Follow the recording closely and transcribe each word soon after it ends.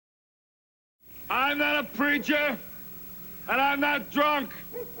I'm not a preacher, and I'm not drunk.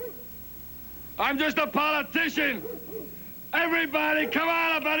 I'm just a politician. Everybody, come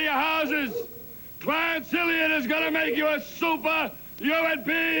on up out of your houses. Clarence Hilliard is going to make you a super human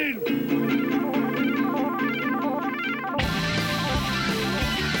being.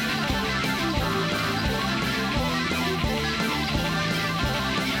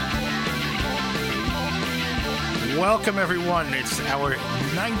 Welcome, everyone. It's our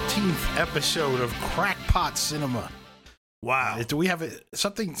 19th episode of Crackpot Cinema. Wow. Do we have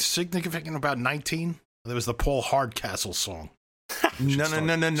something significant about 19? There was the Paul Hardcastle song. No,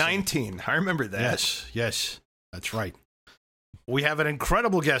 19. I remember that. Yes. That's right. We have an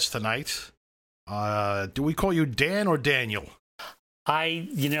incredible guest tonight. Do we call you Dan or Daniel?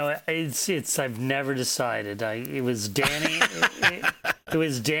 It's I've never decided. It was Danny. It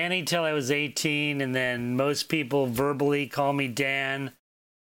was Danny till I was 18, and then most people verbally call me Dan,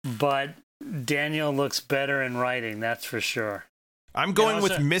 but Daniel looks better in writing, that's for sure. I'm going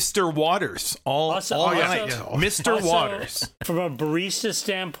with Mr. Waters all night. Mr. Waters. From a barista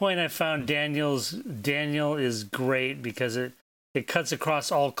standpoint, I found Daniel is great because it cuts across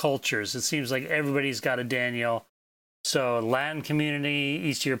all cultures. It seems like everybody's got a Daniel. So Latin community,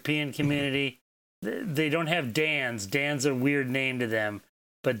 East European community, they don't have Dans. Dan's a weird name to them,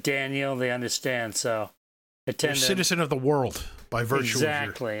 but Daniel, they understand. So I tend to... citizen of the world by virtue of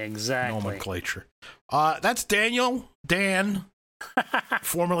your nomenclature. That's Daniel, Dan,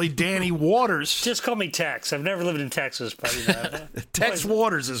 formerly Danny Waters. Just call me Tex. I've never lived in Texas, but you know. Tex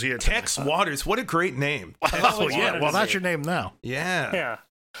Waters is here. Tex Waters, what a great name. Oh, yeah. Well, that's your name now. Yeah. Yeah.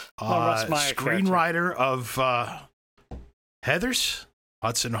 Screenwriter of Heathers,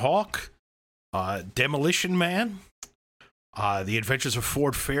 Hudson Hawk, Demolition Man, The Adventures of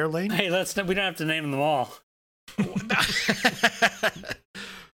Ford Fairlane. Hey, we don't have to name them all.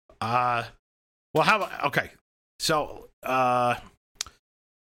 Well, how about, okay. So,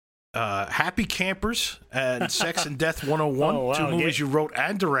 Happy Campers and Sex and Death 101, oh, wow. two movies you wrote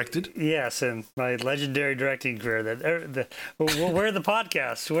and directed. Yes, and my legendary directing career. Where are the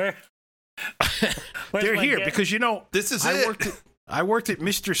podcasts? They're here because, this is I worked at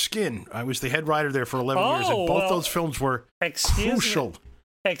Mr. Skin. I was the head writer there for 11 years, and both those films were crucial.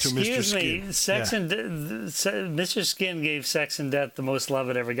 Excuse me, Mr. Skin gave Sex and Death the most love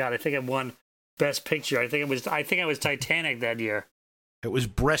it ever got. I think it won Best Picture. I think I was Titanic that year. It was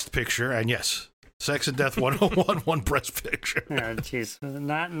Breast Picture, and yes, Sex and Death 101 won Breast Picture. Oh, jeez,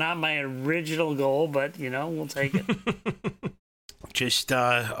 not my original goal, but we'll take it. Just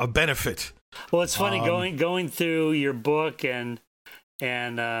a benefit. Well, it's funny going through your book and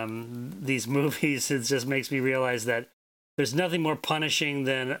these movies. It just makes me realize that there's nothing more punishing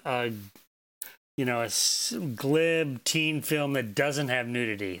than a glib teen film that doesn't have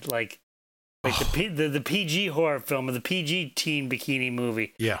nudity, like the PG horror film or the PG teen bikini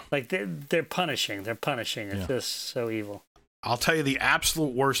movie. Yeah, like they're punishing. It's just so evil. I'll tell you, the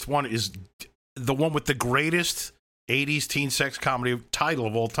absolute worst one is the one with the greatest 80s teen sex comedy title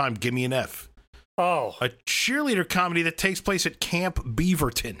of all time, Gimme an F. Oh. A cheerleader comedy that takes place at Camp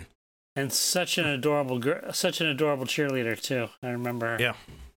Beaverton. And such an adorable cheerleader, too. I remember her.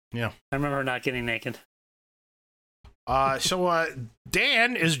 Yeah. I remember her not getting naked. So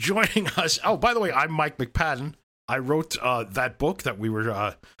Dan is joining us. Oh, by the way, I'm Mike McPadden. I wrote that book that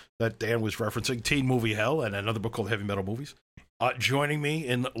that Dan was referencing, Teen Movie Hell, and another book called Heavy Metal Movies. Joining me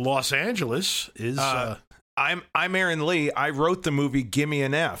in Los Angeles is... I'm Aaron Lee. I wrote the movie Gimme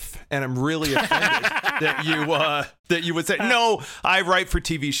an F, and I'm really offended that you would say no. I write for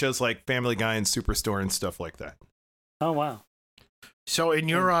TV shows like Family Guy and Superstore and stuff like that. Oh wow! So in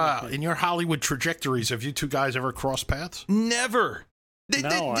your Hollywood trajectories, have you two guys ever crossed paths? Never.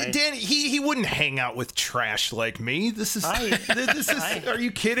 No, Dan, he wouldn't hang out with trash like me. This is are you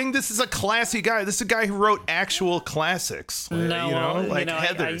kidding? This is a classy guy. This is a guy who wrote actual classics.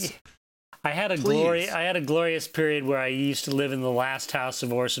 Heathers. I had a glorious period where I used to live in the last house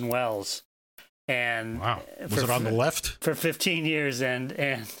of Orson Welles, and wow, was it on the left for 15 years? And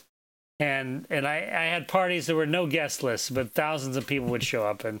I had parties that were no guest lists, but thousands of people would show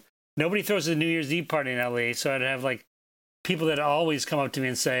up, and nobody throws a New Year's Eve party in LA, so I'd have like people that always come up to me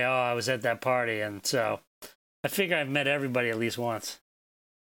and say, "Oh, I was at that party," and so I figure I've met everybody at least once.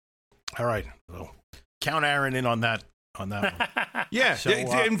 All right, well, count Aaron in on that. One. Yeah, so,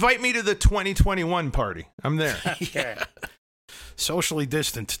 invite me to the 2021 party. I'm there. Okay. Socially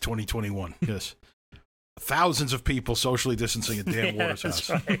distant 2021. Yes. Thousands of people socially distancing at Dan Waters' house.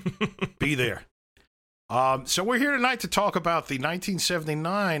 Right. Be there. So we're here tonight to talk about the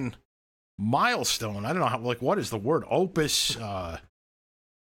 1979 milestone. I don't know what is the word? Opus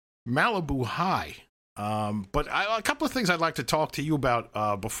Malibu High. But a couple of things I'd like to talk to you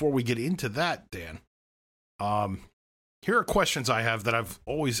about before we get into that, Dan. Here are questions I have that I've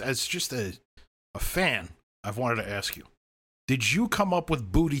always, as just a fan, I've wanted to ask you. Did you come up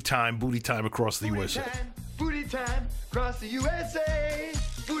with booty time across the USA? Booty time across the USA.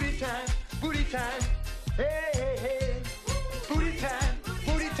 Booty time, hey, hey, hey. Booty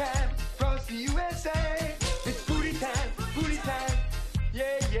time across the USA. It's booty time,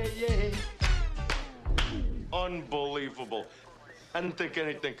 yeah, yeah, yeah. Unbelievable. I didn't think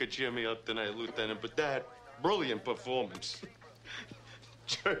anything could cheer me up tonight, Lieutenant, but that brilliant performance.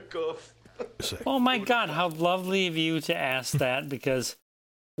 Jerk off. Oh my God, how lovely of you to ask that, because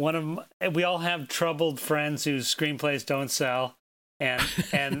we all have troubled friends whose screenplays don't sell, and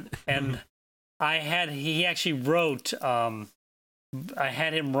he actually wrote, I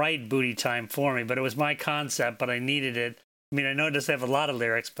had him write Booty Time for me, but it was my concept, but I needed it. I mean, I know it doesn't have a lot of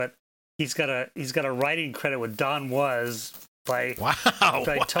lyrics, but he's got a writing credit with Don Was by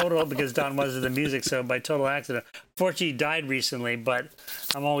total, because Don Was is the music, so by total accident. Fortunately, he died recently, but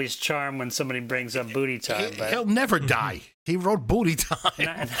I'm always charmed when somebody brings up Booty Time. He'll never die. He wrote Booty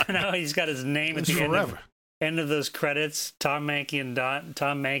Time. No, he's got his name at the end of those credits. Tom Mankey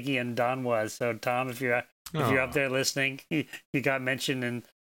and Don Was. So Tom, if you're up there listening, you got mentioned in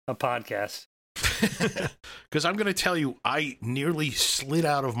a podcast. Because I'm going to tell you, I nearly slid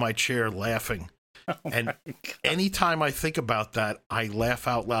out of my chair laughing. And anytime I think about that, I laugh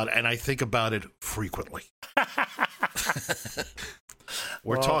out loud, and I think about it frequently.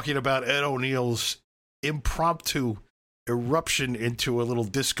 We're talking about Ed O'Neill's impromptu eruption into a little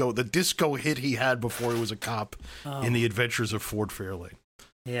disco, the disco hit he had before he was a cop in The Adventures of Ford Fairlane.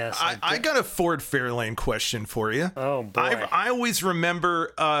 Yes, I got a Ford Fairlane question for you. Oh, boy. I always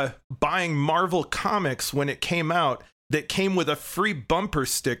remember buying Marvel Comics when it came out that came with a free bumper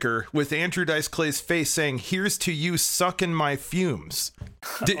sticker with Andrew Dice Clay's face saying, "Here's to you sucking my fumes."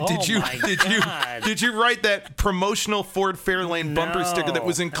 Did you write that promotional Ford Fairlane bumper sticker that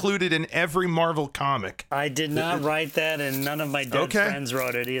was included in every Marvel comic? I did not write that, and none of my dead friends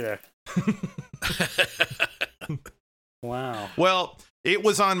wrote it either. Wow. Well, it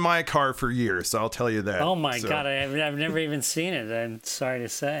was on my car for years, I'll tell you that. Oh my God, I've never even seen it. I'm sorry to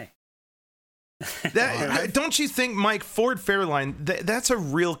say. Don't you think, Mike, Ford Fairlane, that's a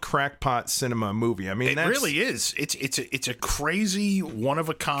real crackpot cinema movie? I mean, it really is. It's a crazy, one of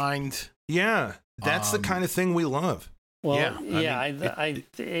a kind. Yeah, that's the kind of thing we love. Well,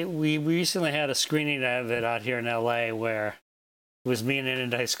 we recently had a screening of it out here in LA where it was me and Andrew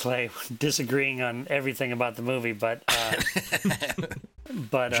Dice Clay disagreeing on everything about the movie, but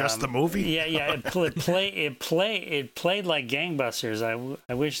just the movie. Yeah. It played like gangbusters.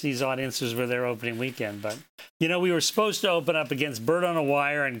 I wish these audiences were there opening weekend, but we were supposed to open up against Bird on a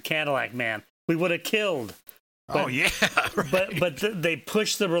Wire and Cadillac Man. We would have killed. But, right. but they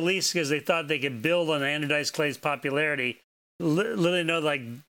pushed the release because they thought they could build on Andrew Dice Clay's popularity. Literally, like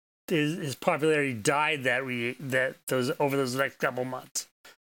his popularity died over those next couple months.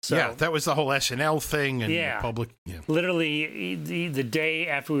 So, yeah, that was the whole SNL thing and the public. Yeah. Literally, the day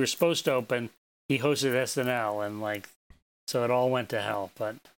after we were supposed to open, he hosted SNL, and so it all went to hell.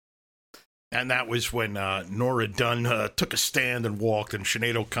 And that was when Nora Dunn took a stand and walked, and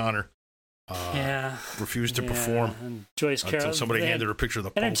Sinead O'Connor refused to perform. And Joyce Carol. Until somebody handed her a picture of the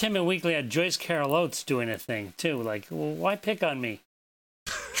Pope. Entertainment Weekly had Joyce Carol Oates doing a thing too. Like, well, why pick on me?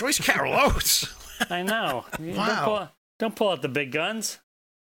 Joyce Carol Oates. I know. Wow. Don't pull out the big guns.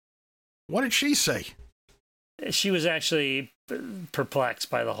 What did she say? She was actually perplexed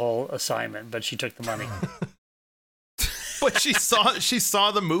by the whole assignment, but she took the money. But she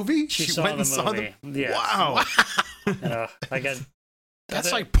saw the movie? She went and saw the movie. Yes. Wow.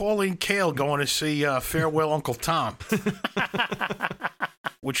 That's like Pauline Kael going to see Farewell Uncle Tom.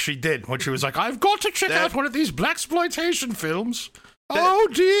 Which she did when she was like, I've got to check out one of these blaxploitation films. Oh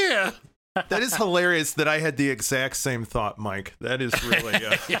dear. That is hilarious that I had the exact same thought, Mike. That is really,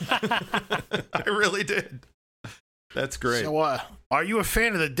 I really did. That's great. So, are you a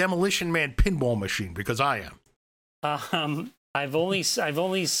fan of the Demolition Man pinball machine? Because I am. I've only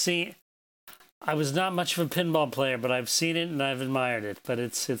seen. I was not much of a pinball player, but I've seen it and I've admired it. But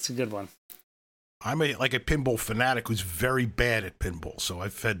it's a good one. I'm a pinball fanatic who's very bad at pinball, so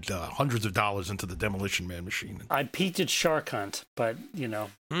I've fed hundreds of dollars into the Demolition Man machine. I peaked at Shark Hunt, but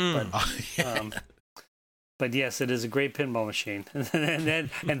but yes, it is a great pinball machine.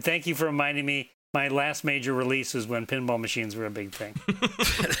 and thank you for reminding me. My last major release was when pinball machines were a big thing.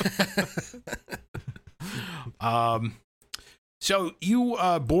 So you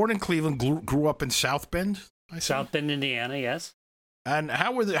born in Cleveland, grew up in South Bend? South Bend, Indiana, yes. And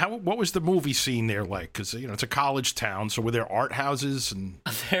what was the movie scene there like? Because it's a college town, so were there art houses and?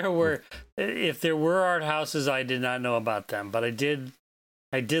 If there were art houses, I did not know about them, but I did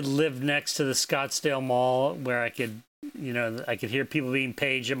live next to the Scottsdale Mall, where I could hear people being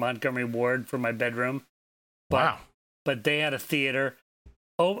paged at Montgomery Ward from my bedroom. Wow! But they had a theater.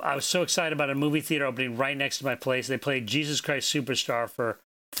 Oh, I was so excited about a movie theater opening right next to my place. They played Jesus Christ Superstar for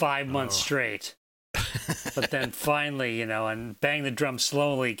 5 months straight. But then finally, and Bang the Drum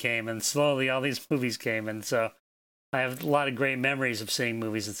Slowly came, and slowly all these movies came. And so I have a lot of great memories of seeing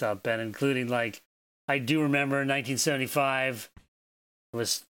movies in South Bend, including, I do remember 1975, I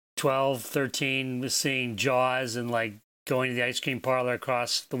was 12, 13, was seeing Jaws and, going to the ice cream parlor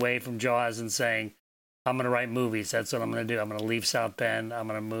across the way from Jaws and saying, I'm going to write movies. That's what I'm going to do. I'm going to leave South Bend. I'm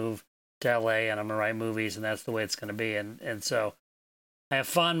going to move to LA, and I'm going to write movies, and that's the way it's going to be. And so I have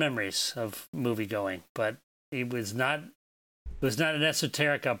fond memories of movie going, but it was not an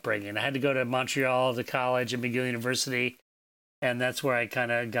esoteric upbringing. I had to go to Montreal to college at McGill University, and that's where I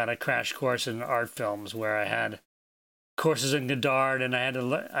kind of got a crash course in art films, where I had courses in Godard, and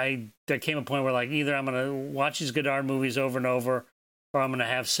there came a point where either I'm going to watch these Godard movies over and over, or I'm going to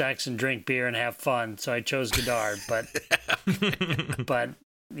have sex and drink beer and have fun. So I chose Godard, but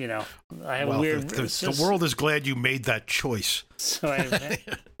I have a weird. The world is glad you made that choice. So I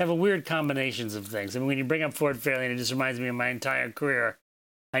have a weird combinations of things. I mean, when you bring up Ford Fairlane, it just reminds me of my entire career.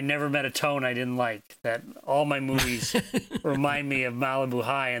 I never met a tone I didn't like. That all my movies remind me of Malibu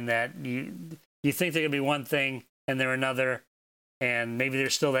High, and that you think they're gonna be one thing and they're another, and maybe they're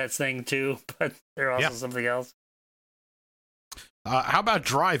still that thing too, but they're also something else. How about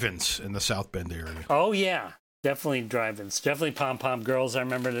drive-ins in the South Bend area? Oh yeah. Definitely drive-ins. Definitely Pom Pom Girls. I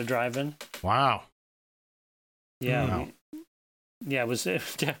remember the drive-in. Wow. Yeah. Wow. Yeah, it was.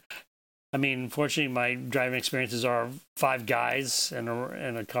 I mean, fortunately, my driving experiences are 5 guys in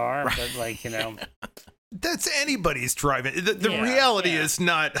a car, right. But That's anybody's drive-in. The reality is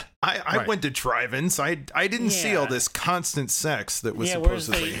not. I went to drive-ins. I didn't see all this constant sex that was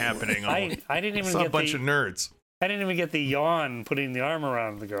supposedly happening. I didn't even saw get a bunch of nerds. I didn't even get the yawn putting the arm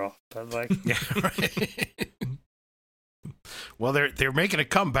around the girl. But yeah, right. Well, they're making a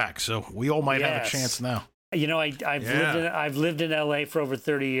comeback, so we all might have a chance now. I've lived in LA for over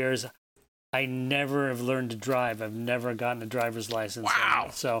 30 years. I never have learned to drive. I've never gotten a driver's license. Wow.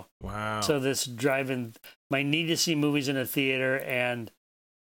 So wow. This drive-in, my need to see movies in a theater and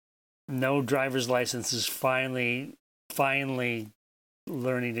no driver's license is finally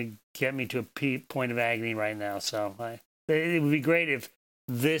learning to get me to a point of agony right now. So it would be great if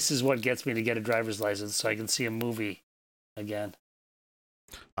this is what gets me to get a driver's license so I can see a movie again.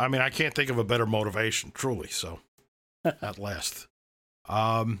 I mean, I can't think of a better motivation, truly. So, at last.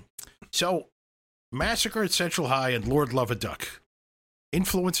 So, Massacre at Central High and Lord Love a Duck.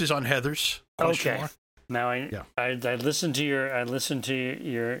 Influences on Heathers? Okay. Mark? Now I listened to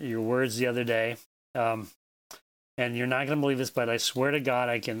your words the other day, and you're not going to believe this, but I swear to God,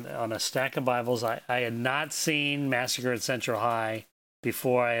 I can on a stack of Bibles. I had not seen Massacre at Central High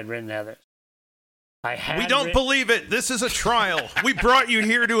before I had written Heathers. We don't believe it. This is a trial. We brought you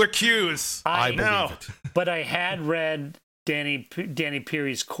here to accuse. I know. But I had read Danny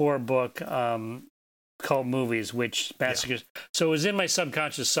Peary's core book, Cult Movies, which Massacres. Yeah. So it was in my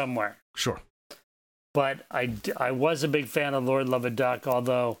subconscious somewhere. Sure. But I was a big fan of Lord Love a Duck,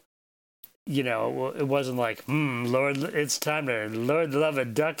 although, it wasn't like, Lord, it's time to Lord Love a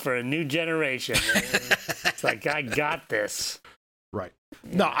Duck for a new generation. It's like, I got this. Right.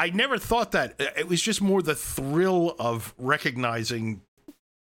 No, I never thought that. It was just more the thrill of recognizing,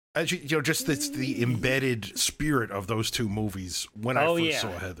 as just the embedded spirit of those two movies when I first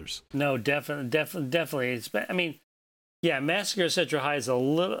saw Heathers. No, definitely. Massacre at Central High is a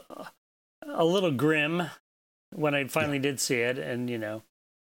little grim when I finally did see it, and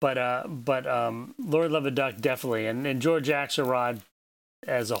but Lord Love a Duck definitely, and George Axelrod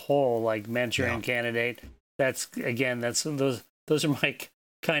as a whole, like Manchurian Candidate. Those are my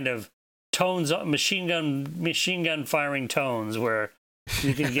kind of tones, machine gun firing tones, where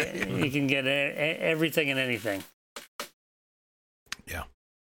you can get everything and anything. Yeah.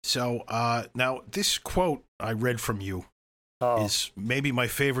 So now this quote I read from you is maybe my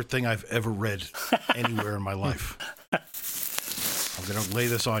favorite thing I've ever read anywhere in my life. I'm going to lay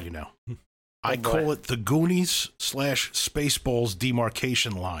this on you now. I call it the Goonies / Spaceballs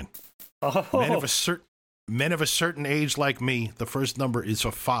demarcation line. Oh. Men of a certain age like me, the first number is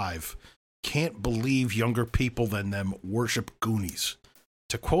a 5. Can't believe younger people than them worship Goonies.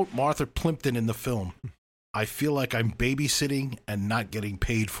 To quote Martha Plimpton in the film, I feel like I'm babysitting and not getting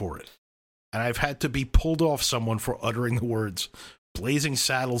paid for it. And I've had to be pulled off someone for uttering the words, Blazing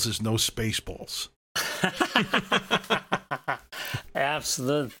Saddles is no Spaceballs.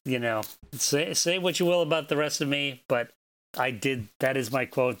 Absolutely. You know, say what you will about the rest of me, but I did. That is my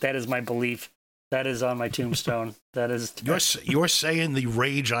quote. That is my belief. That is on my tombstone. That is. You're saying the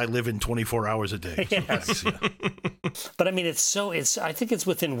rage I live in 24 hours a day. Yes. But I mean, I think it's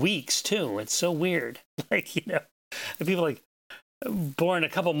within weeks too. It's so weird. Like, you know, people like born a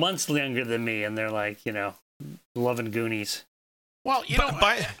couple months younger than me, and they're like, you know, loving Goonies. Well, you know,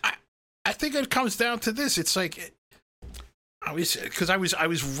 I think it comes down to this. It's like I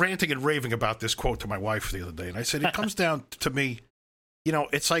was ranting and raving about this quote to my wife the other day, and I said it comes down to me. You know,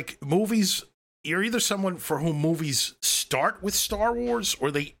 it's like movies. You're either someone for whom movies start with Star Wars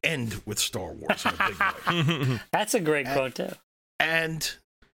or they end with Star Wars in a big way. That's a great quote too. And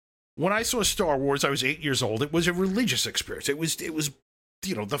when I saw Star Wars, I was 8 years old. It was a religious experience. It was,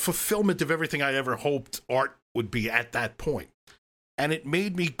 you know, the fulfillment of everything I ever hoped art would be at that point. And it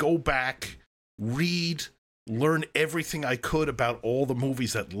made me go back, read, learn everything I could about all the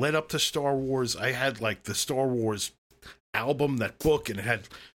movies that led up to Star Wars. I had like the Star Wars album, that book, and it had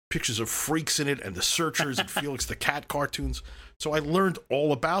pictures of freaks in it and the Searchers and Felix the Cat cartoons. So I learned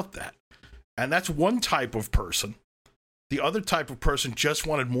all about that. And that's one type of person. The other type of person just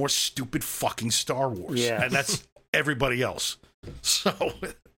wanted more stupid fucking Star Wars. Yeah. And that's everybody else. So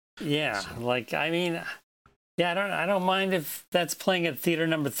yeah, like, I mean, yeah, I don't mind if that's playing at theater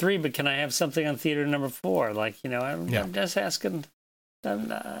number 3, but can I have something on theater number 4? Like, you know, I'm just asking.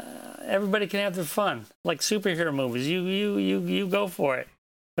 Everybody can have their fun, like superhero movies. You go for it.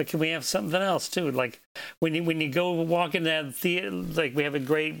 But can we have something else too? Like when you go walk into that theater, like we have a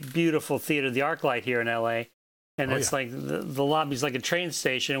great, beautiful theater, the ArcLight here in LA, and it's like the lobby's like a train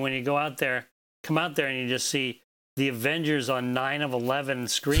station. And when you go out there, come out there, and you just see the Avengers on 9 of 11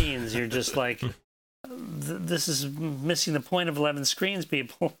 screens, you're just like, this is missing the point of 11 screens,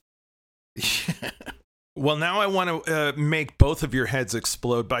 people. Well, now I want to make both of your heads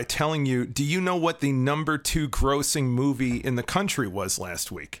explode by telling you, do you know what the number 2 grossing movie in the country was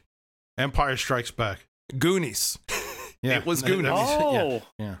last week? Empire Strikes Back. Goonies. Yeah, it was Goonies. Oh,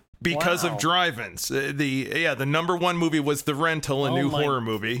 yeah. Because wow. of drive-ins. The number 1 movie was The Rental, a new horror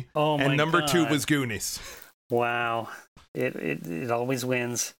movie. Oh my and number God. 2 was Goonies. Wow. It always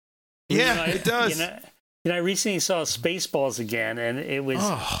wins. Yeah, it does. You know, I recently saw Spaceballs again, and it was,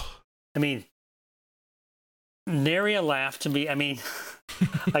 I mean, nary a laugh to me. I mean,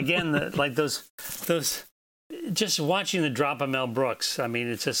 again, like those, just watching the drop of Mel Brooks. I mean,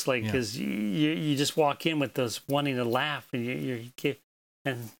 it's just like, because you just walk in with those wanting to laugh, and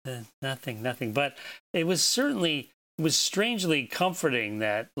and nothing. But it was strangely comforting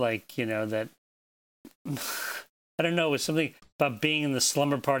that, like, you know, that, I don't know, it was something about being in the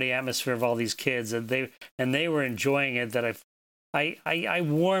slumber party atmosphere of all these kids, and they were enjoying it, that I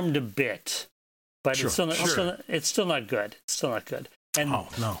warmed a bit. But it's still not good. It's still not good. And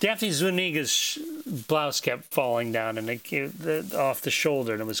Daphne Zuniga's blouse kept falling down and off the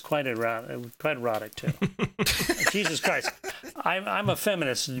shoulder, and it was quite erotic too. Jesus Christ, I'm a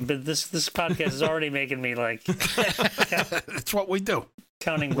feminist, but this podcast is already making me like. That's what we do.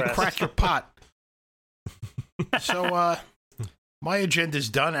 Counting breasts. Crack your pot. So, my agenda's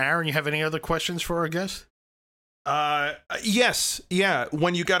done. Aaron, you have any other questions for our guest? Yes. Yeah.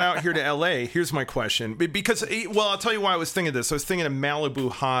 When you got out here to LA, here's my question. Because, well, I'll tell you why I was thinking this. I was thinking of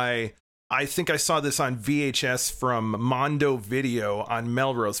Malibu High. I think I saw this on VHS from Mondo Video on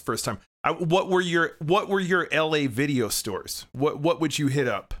Melrose first time. What were your LA video stores? What would you hit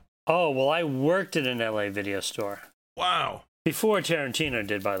up? Oh, well, I worked at an LA video store. Wow. Before Tarantino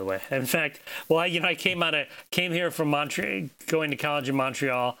did, by the way. In fact, well, I came here from Montreal, going to college in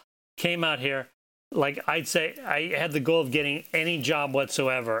Montreal, came out here. Like, I'd say I had the goal of getting any job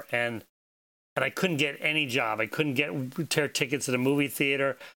whatsoever, and I couldn't get any job. I couldn't get tickets at a movie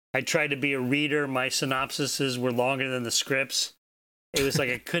theater. I tried to be a reader. My synopsises were longer than the scripts. It was like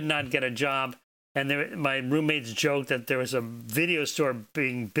I could not get a job. And my roommates joked that there was a video store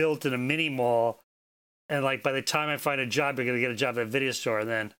being built in a mini mall, and like by the time I find a job, you're going to get a job at a video store. And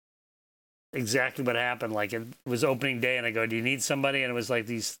then exactly what happened. Like, it was opening day, and I go, "Do you need somebody?" And it was like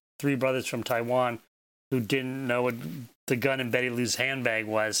these 3 brothers from Taiwan who didn't know what the gun in Betty Lou's handbag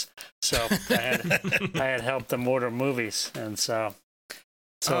was. So I had helped them order movies. And so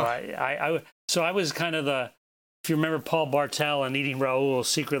I was kind of if you remember Paul Bartel and Eating Raoul,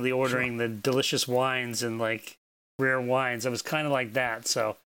 secretly ordering the delicious wines and like rare wines. I was kind of like that.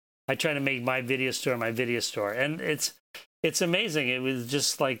 So I try to make my video store. And it's amazing. It was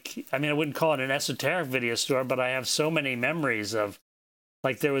just like, I mean, I wouldn't call it an esoteric video store, but I have so many memories of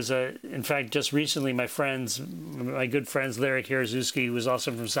Like there was in fact, just recently, my good friends, Larry Karazuski, who was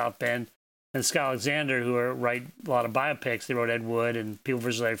also from South Bend, and Scott Alexander, who write a lot of biopics. They wrote Ed Wood and People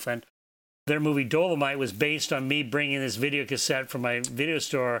vs. Larry Flint. Their movie Dolomite was based on me bringing this video cassette from my video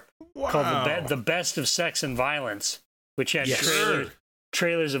store called The Best of Sex and Violence, which had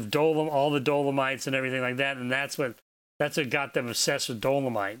trailers of all the Dolomites and everything like that. And that's what got them obsessed with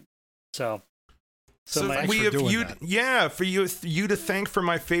Dolomite. So we have you, for you to thank for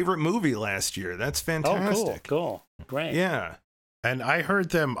my favorite movie last year. That's fantastic. Oh, cool, great. Yeah, and I heard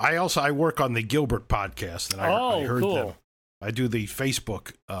them. I work on the Gilbert podcast, and I heard them. I do the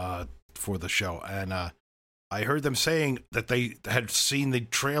Facebook for the show, and I heard them saying that they had seen the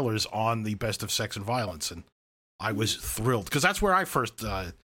trailers on the Best of Sex and Violence, and I was thrilled because that's where I first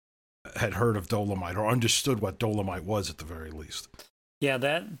had heard of Dolomite or understood what Dolomite was at the very least. Yeah,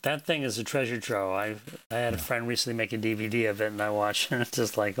 that thing is a treasure trove. I had a friend recently make a DVD of it, and I watched, and it's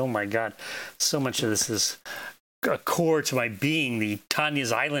just like, oh my god, so much of this is a core to my being. The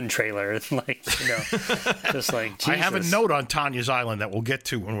Tanya's Island trailer, like, just like Jesus. I have a note on Tanya's Island that we'll get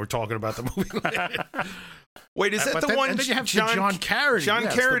to when we're talking about the movie. Wait, is that the one? And then you have John Carradine. John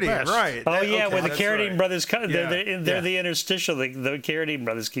Carradine, right? Oh yeah, where the Carradine right. brothers they're the interstitial. The Carradine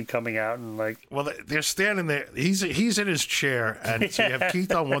brothers keep coming out and like. Well, they're standing there. He's in his chair, and so you have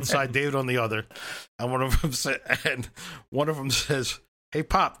Keith on one side, David on the other, and one of them says, "Hey,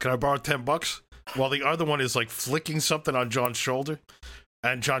 Pop, can I borrow $10?" While the other one is like flicking something on John's shoulder,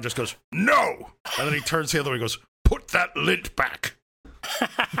 and John just goes, "No!" And then he turns the other way and goes, "Put that lint back."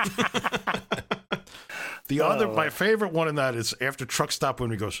 My favorite one in that is after Truck Stop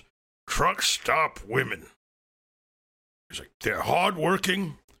Women. He goes, "Truck Stop Women." He's like, "They're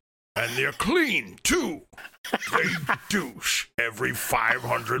hardworking and they're clean too. They douche every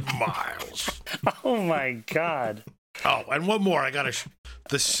 500 miles." Oh my god! Oh, and one more.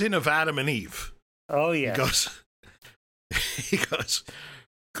 The sin of Adam and Eve. Oh yeah. He goes,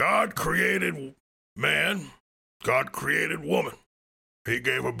 "God created man. God created woman. He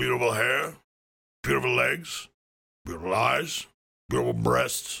gave her beautiful hair, beautiful legs, beautiful eyes, beautiful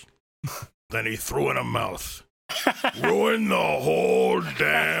breasts. Then he threw in a mouth. Ruined the whole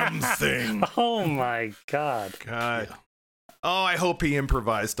damn thing." Oh my god. God. Yeah. Oh, I hope he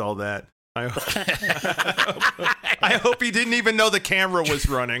improvised all that. I hope he didn't even know the camera was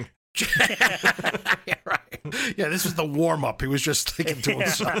running. Yeah, right. Yeah, this was the warm-up. He was just thinking to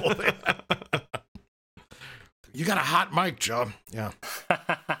himself. You got a hot mic, Joe. Yeah.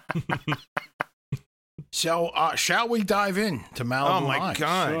 So, shall we dive in to Malibu? Oh, my High?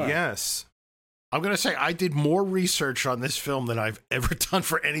 God, Sure. yes. I'm going to say I did more research on this film than I've ever done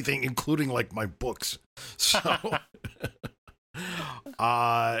for anything, including, like, my books. So,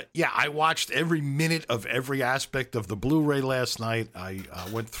 I watched every minute of every aspect of the Blu-ray last night. I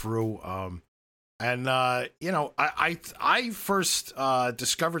went through, I first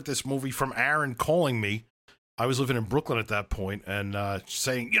discovered this movie from Aaron calling me. I was living in Brooklyn at that point and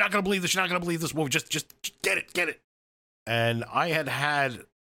saying, "You're not going to believe this. You're not going to believe this movie. Just get it. And I had,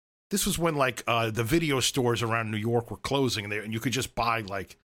 this was when like the video stores around New York were closing and you could just buy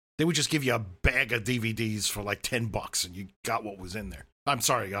like, they would just give you a bag of DVDs for like $10 and you got what was in there. I'm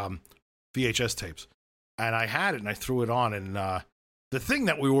sorry, VHS tapes. And I had it and I threw it on. And the thing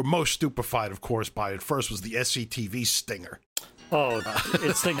that we were most stupefied, of course, by at first was the SCTV stinger. Oh,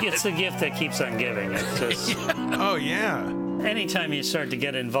 it's the gift that keeps on giving. It's just, Oh, yeah. anytime you start to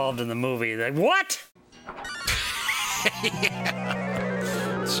get involved in the movie, like, what?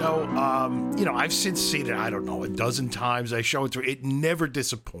 So, I've since seen it, I don't know, a dozen times. I show it to it never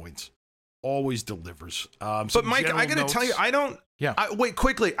disappoints. Always delivers. But Mike, I got to tell you, wait,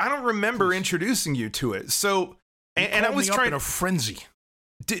 quickly. I don't remember introducing you to it. So, and I was trying in a frenzy.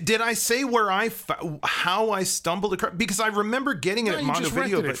 Did I say how I stumbled across? Because I remember getting it at Mondo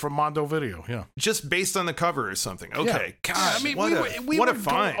Video, but from Mondo Video, yeah, just based on the cover or something. Okay, yeah. God, I mean, we what a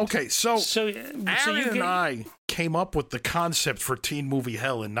find. Okay, so Aaron and I came up with the concept for Teen Movie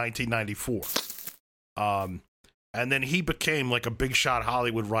Hell in 1994. And then he became like a big shot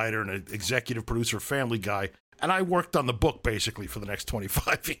Hollywood writer and an executive producer, Family Guy. And I worked on the book basically for the next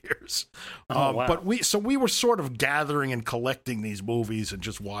 25 years. Wow. But we were sort of gathering and collecting these movies and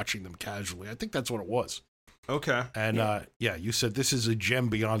just watching them casually. I think that's what it was. Okay. And you said this is a gem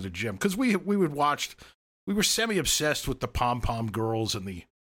beyond a gem because we were semi-obsessed with the pom-pom girls and the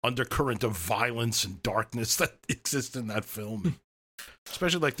undercurrent of violence and darkness that exists in that film.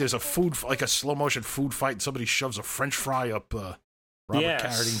 Especially like there's a slow motion food fight and somebody shoves a French fry up Robert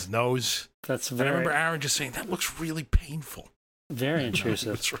Carradine's nose. That's I remember Aaron just saying, that looks really painful. Very intrusive.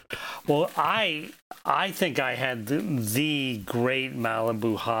 That's right. Well, I think I had the great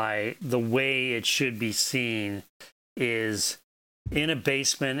Malibu High. The way it should be seen is in a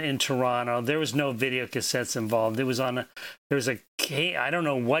basement in Toronto. There was no video cassettes involved. It was I don't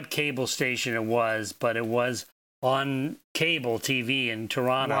know what cable station it was, but it was on cable TV in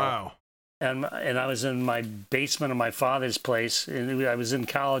Toronto. Wow. And I was in my basement of my father's place. And I was in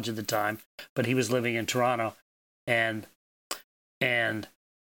college at the time, but he was living in Toronto, and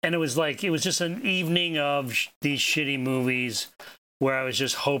it was like, it was just an evening of these shitty movies where I was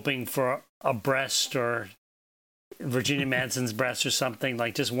just hoping for a breast or Virginia Madsen's breast or something,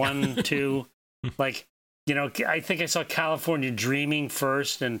 like just 1, 2, like, you know, I think I saw California Dreaming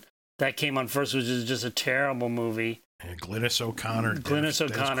first, and that came on first, which is just a terrible movie. And Glynis O'Connor. Glynis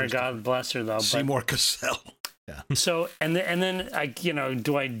O'Connor, God bless her though. Seymour Cassell. So and then I, you know,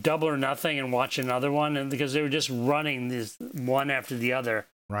 do I double or nothing and watch another one? And because they were just running this one after the other.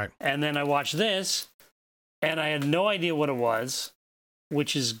 Right. And then I watched this, and I had no idea what it was,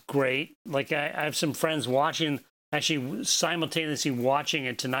 which is great. Like I have some friends actually simultaneously watching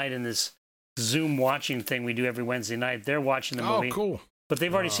it tonight in this Zoom watching thing we do every Wednesday night. They're watching the movie. Oh, cool. But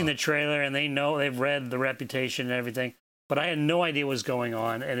they've already seen the trailer, and they've read the reputation and everything. But I had no idea what was going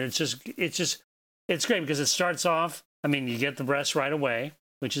on, and it's great because it starts off. I mean, you get the breast right away,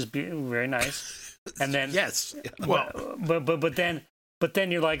 which is very nice, and then Yes. well, but then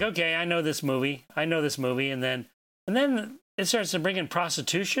you're like, okay, I know this movie, and then it starts to bring in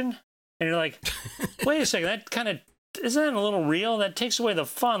prostitution, and you're like, wait a second, that kind of isn't that a little real? That takes away the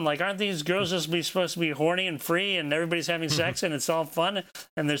fun. Like, aren't these girls supposed to be horny and free, and everybody's having sex, and it's all fun,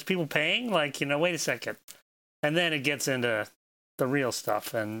 and there's people paying? Like, you know, wait a second. And then it gets into the real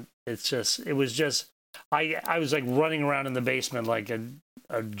stuff, and I was like running around in the basement like a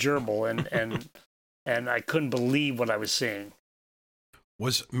gerbil, and I couldn't believe what I was seeing.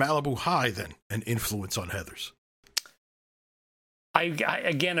 Was Malibu High then an influence on Heathers?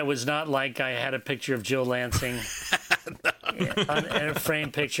 Again, it was not like I had a picture of Jill Lansing and a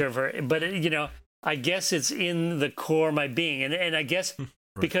framed picture of her, but you know, I guess it's in the core of my being, and I guess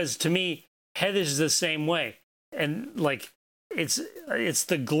because to me, Heathers is the same way, and like it's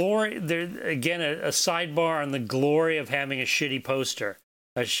the glory. There again, a sidebar on the glory of having a shitty poster,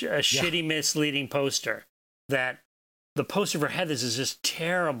 a shitty, misleading poster. That the poster for Heathers is just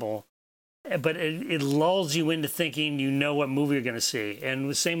terrible. But it lulls you into thinking you know what movie you're going to see. And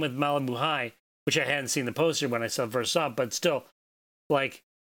the same with Malibu High, which I hadn't seen the poster when I first saw it, but still, like,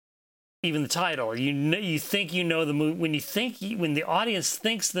 even the title, you think you know the movie. When the audience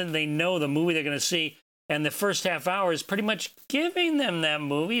thinks that they know the movie they're going to see, and the first half hour is pretty much giving them that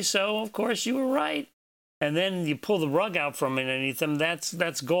movie, so of course you were right. And then you pull the rug out from underneath them,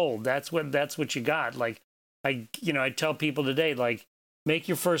 that's gold. That's what you got. Like, I tell people today, like, make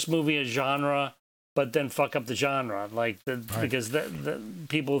your first movie a genre, but then fuck up the genre, because the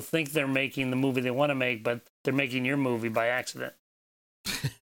people think they're making the movie they want to make, but they're making your movie by accident.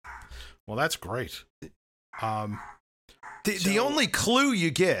 Well, that's great. The only clue you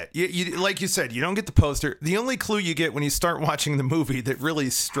get, you like you said, you don't get the poster. The only clue you get when you start watching the movie that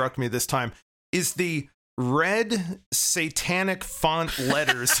really struck me this time is the red satanic font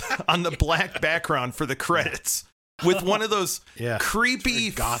letters on the black background for the credits. With one of those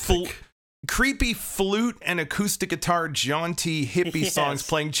creepy flute and acoustic guitar jaunty hippie songs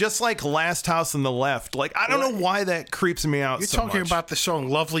playing, just like Last House on the Left. Like, I don't know why that creeps me out. You're so talking much. about the song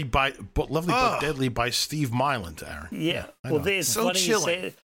 "Lovely but Deadly" by Steve Myland, Aaron. Yeah, well, it's so funny chilling. you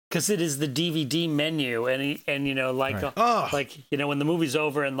say, because it is the DVD menu, and you know, like like you know, when the movie's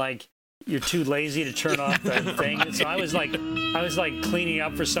over and like you're too lazy to turn off the thing. So I was like cleaning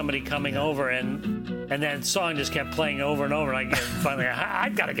up for somebody coming over, and that song just kept playing over and over. And finally,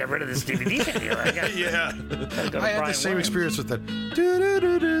 I've got to get rid of this DVD menu. I had the same experience with that.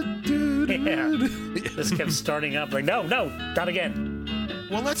 This kept starting up like, no, not again.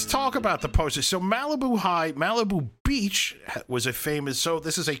 Well, let's talk about the poster. So Malibu Beach was a famous. So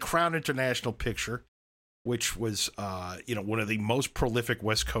this is a Crown International picture, which was, one of the most prolific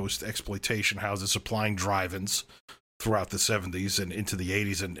West Coast exploitation houses, supplying drive-ins throughout the 70s and into the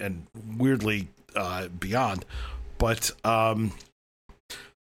 80s and weirdly beyond. But so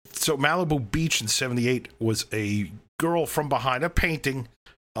Malibu Beach in 78 was a girl from behind a painting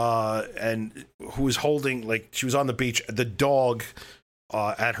and who was holding, like, she was on the beach. The dog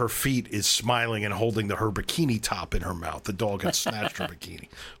at her feet is smiling and holding her bikini top in her mouth. The dog had snatched her bikini,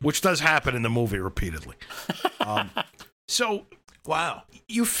 which does happen in the movie repeatedly. So, wow.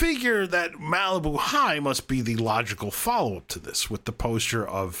 You figure that Malibu High must be the logical follow-up to this, with the poster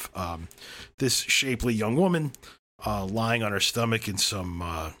of this shapely young woman lying on her stomach in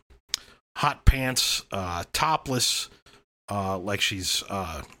some hot pants, topless, like she's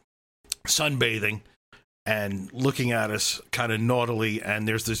sunbathing, and looking at us kind of naughtily. And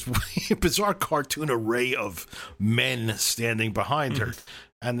there's this bizarre cartoon array of men standing behind her.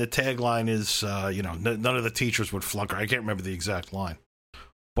 And the tagline is, none of the teachers would flunk her. I can't remember the exact line.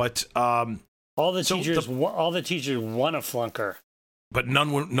 But all the teachers want to flunk her. But no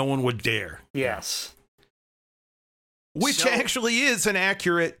one would dare. Yes. Which actually is an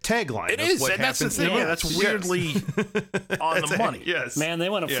accurate tagline. It is, and that's the thing. Yeah, that's weirdly on the money. Yes, man, they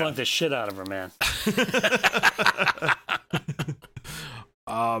want to flunk the shit out of her, man.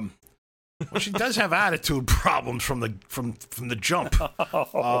 Well, she does have attitude problems from the jump.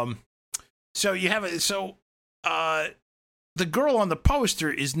 So you have the girl on the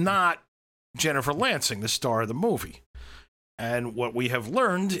poster is not Jennifer Lansing, the star of the movie, and what we have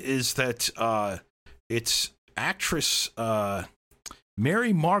learned is that it's actress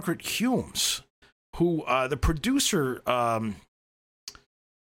Mary Margaret Humes, who the producer,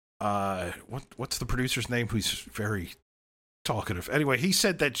 what's the producer's name? Who's very talkative. Anyway, he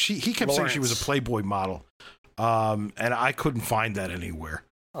said that he kept saying she was a Playboy model, and I couldn't find that anywhere.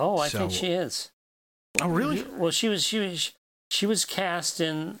 Oh, I think she is. Oh, really? Well, she was cast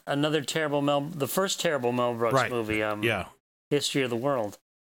in the first terrible Mel Brooks movie. History of the World.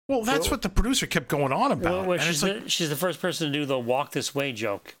 Well, that's what the producer kept going on about. Well, she's the first person to do the "walk this way"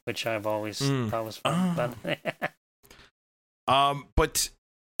 joke, which I've always thought was fun. But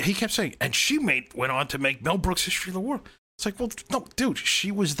he kept saying, and she went on to make Mel Brooks' History of the World. It's like, well, no, dude,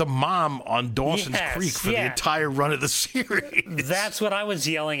 she was the mom on Dawson's Creek for the entire run of the series. That's what I was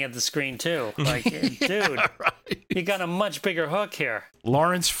yelling at the screen, too. Like, dude, you got a much bigger hook here.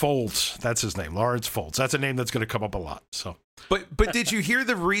 Lawrence Folds. That's his name, Lawrence Folds. That's a name that's going to come up a lot. So, But did you hear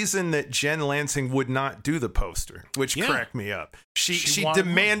the reason that Jen Lansing would not do the poster, which cracked me up? She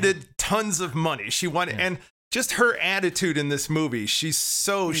demanded tons of money. She wanted, and just her attitude in this movie, she's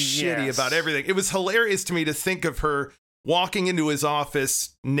so shitty about everything. It was hilarious to me to think of her walking into his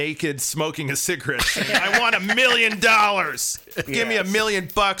office naked, smoking a cigarette, saying, I want $1 million. Give me $1 million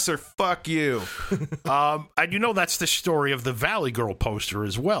or fuck you. And that's the story of the Valley Girl poster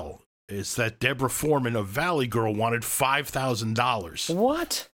as well, is that Deborah Foreman of Valley Girl wanted $5,000.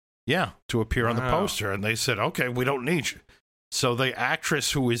 What? Yeah, to appear on the poster. And they said, okay, we don't need you. So the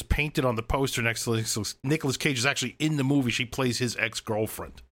actress who is painted on the poster next to Nicolas Cage is actually in the movie. She plays his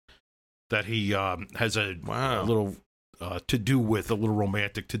ex-girlfriend that he has a little... a little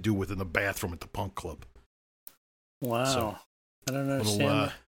romantic to do with in the bathroom at the punk club. Wow. So, I don't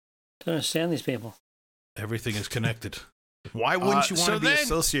understand. Don't understand these people. Everything is connected. Why wouldn't you want to be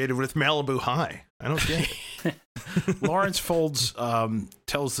associated with Malibu High? I don't get it. Lawrence Folds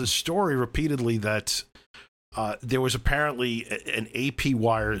tells this story repeatedly that there was apparently an AP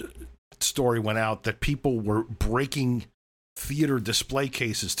Wire story went out that people were breaking theater display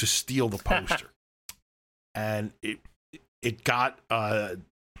cases to steal the poster. And it got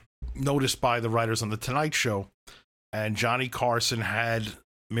noticed by the writers on The Tonight Show, and Johnny Carson had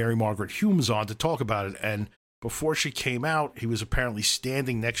Mary Margaret Humes on to talk about it. And before she came out, he was apparently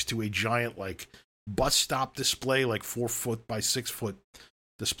standing next to a giant, bus stop display, 4 foot by 6 foot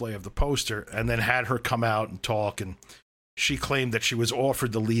display of the poster, and then had her come out and talk. And she claimed that she was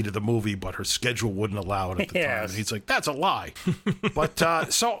offered the lead of the movie, but her schedule wouldn't allow it at the time. And he's like, that's a lie. But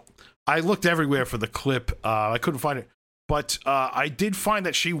so I looked everywhere for the clip. I couldn't find it. But I did find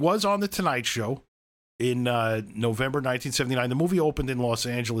that she was on The Tonight Show in November 1979. The movie opened in Los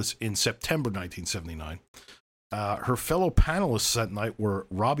Angeles in September 1979. Her fellow panelists that night were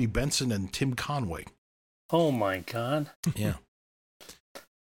Robbie Benson and Tim Conway. Oh, my God. Yeah.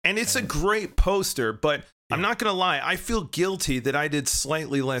 And it's a great poster, but I'm not going to lie. I feel guilty that I did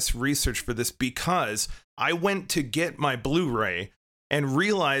slightly less research for this because I went to get my Blu-ray and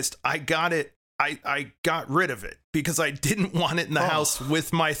realized I got it. I got rid of it because I didn't want it in the house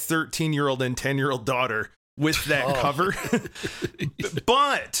with my 13-year-old and 10-year-old daughter with that cover.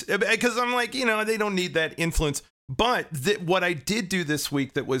 But because I'm like, they don't need that influence. But what I did do this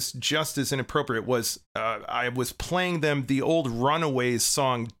week that was just as inappropriate was I was playing them the old Runaways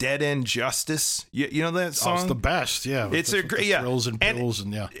song "Dead End Justice." You know that song? Oh, it's the best. Yeah, it's a great thrills and pills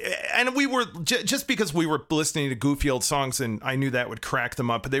and And we were just because we were listening to goofy old songs and I knew that would crack them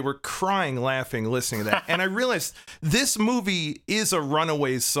up. But they were crying, laughing, listening to that. And I realized this movie is a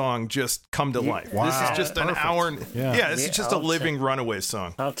Runaways song just come to life. Wow. This is just an hour. This is just a living Runaways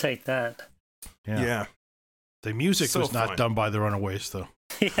song. I'll take that. Yeah. The music was not done by the Runaways, though.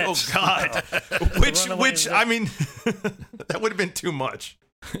 Yes. Oh, God. Which I mean, that would have been too much.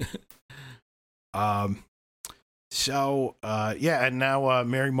 So, yeah, and now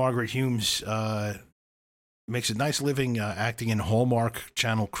Mary Margaret Humes makes a nice living acting in Hallmark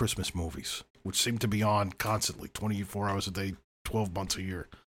Channel Christmas movies, which seem to be on constantly, 24 hours a day, 12 months a year.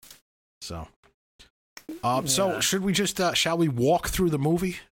 So, so should we just, shall we walk through the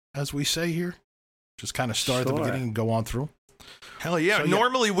movie, as we say here? Just kind of start at the beginning and go on through? Hell yeah. So,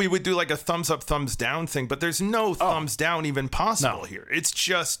 Normally we would do like a thumbs up, thumbs down thing, but there's no thumbs down even possible No. here. It's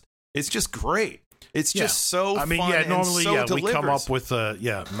just great. It's just so I mean, fun yeah, normally and so we come delivers. up with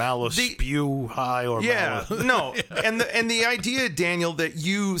malice, spew high, or malice. no, and the idea, Daniel, that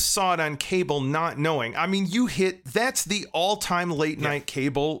you saw it on cable not knowing. I mean, that's the all-time late night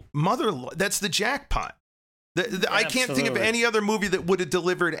cable that's the jackpot. I can't think of Absolutely. any other movie that would have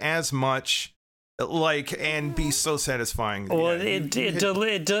delivered as much, and be so satisfying. Well, Yeah,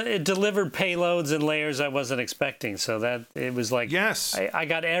 it delivered payloads and layers I wasn't expecting. So that it was like, Yes. I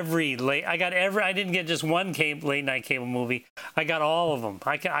got every. I didn't get just one late night cable movie. I got all of them.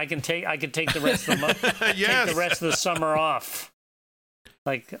 I could take the rest of the month. Yes. Take the rest of the summer off.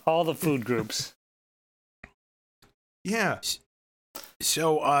 Like all the food groups. Yeah.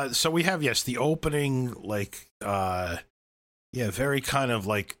 So, so we have, the opening, very kind of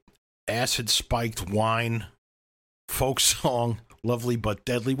like acid spiked wine folk song, Lovely But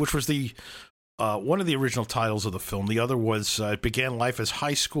Deadly, which was the one of the original titles of the film. The other was it began life as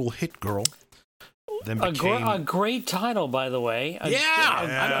High School Hit Girl. Then became A great title, by the way.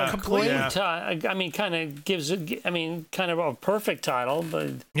 completely. I mean, kind of gives it. I mean, kind of a perfect title,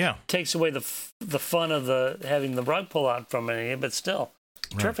 but takes away the fun of having the rug pull out from it. But still,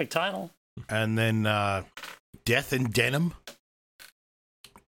 terrific title. And then Death in Denim.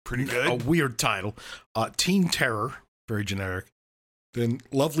 Pretty good. A weird title. Teen Terror, very generic. Then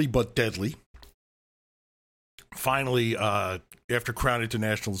Lovely But Deadly. Finally, after Crown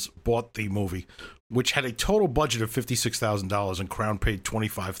Internationals bought the movie, which had a total budget of $56,000 and Crown paid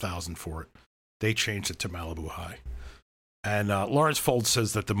 $25,000 for it, they changed it to Malibu High. And Lawrence Fold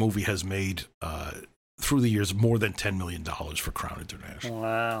says that the movie has made, through the years, more than $10 million for Crown International.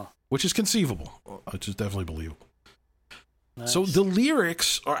 Wow. Which is conceivable, which is definitely believable. Nice. So the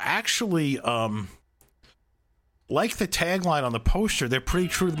lyrics are actually, like the tagline on the poster, they're pretty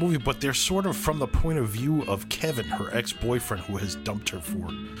true to the movie, but they're sort of from the point of view of Kevin, her ex-boyfriend, who has dumped her for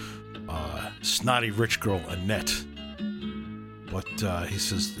snotty rich girl Annette. But it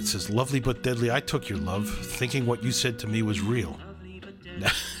says, Lovely but deadly, I took your love, thinking what you said to me was real.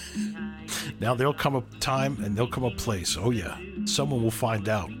 Now there'll come a time and there'll come a place, oh yeah, someone will find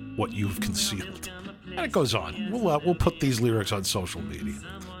out what you've concealed. And it goes on. We'll put these lyrics on social media.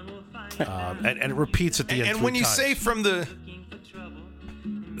 And it repeats at the end. And when you say from the...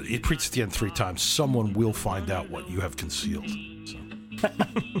 It repeats at the end 3 times. Someone will find out what you have concealed. So.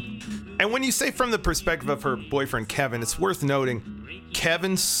 And when you say from the perspective of her boyfriend, Kevin, it's worth noting,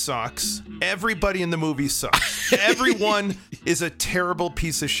 Kevin sucks. Everybody in the movie sucks. Everyone is a terrible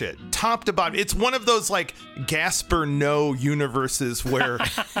piece of shit. Top to bottom. It's one of those like Gasper No universes where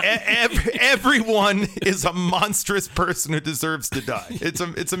everyone is a monstrous person who deserves to die.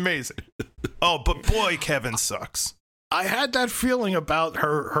 It's amazing. Oh, but boy, Kevin sucks. I had that feeling about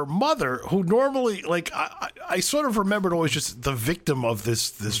her mother, who normally, like, I sort of remembered always just the victim of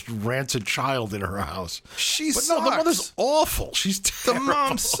this rancid child in her house. She but sucks. No, the mother's awful. She's terrible. The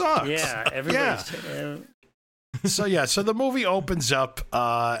mom sucks. Yeah, everybody's. So the movie opens up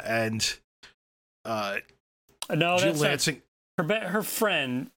and No, Jill that's Lansing. her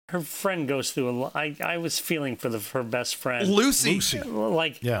friend. Her friend goes through a lot. I was feeling for her best friend, Lucy.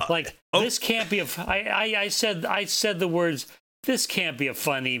 This can't be I said the words, this can't be a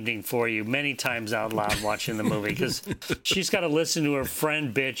fun evening for you many times out loud watching the movie, because she's got to listen to her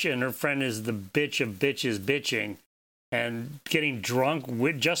friend bitch, and her friend is the bitch of bitches bitching and getting drunk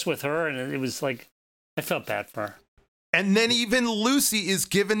just with her, and it was like, I felt bad for her. And then even Lucy is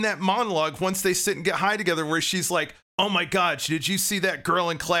given that monologue once they sit and get high together, where she's like, oh my God, did you see that girl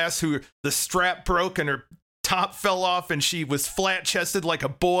in class who the strap broke and her top fell off and she was flat chested like a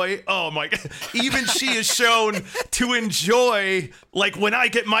boy? Oh my God. Even she is shown to enjoy, like, when I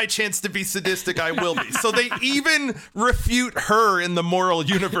get my chance to be sadistic, I will be. So they even refute her in the moral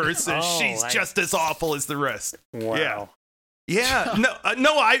universe, and she's just as awful as the rest. Wow. Yeah.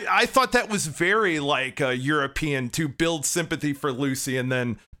 No, I thought that was very like European, to build sympathy for Lucy and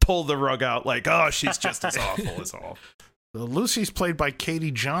then pull the rug out like, oh, she's just as awful as all. Lucy's played by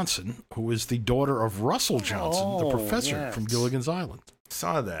Katie Johnson, who is the daughter of Russell Johnson, the professor from Gilligan's Island.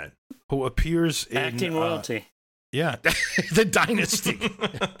 Saw that. Who appears in... Acting royalty. Yeah, the Dynasty.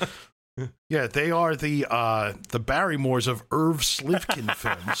 Yeah, they are the Barrymores of Irv Slivkin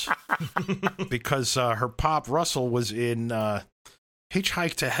films, because her pop Russell was in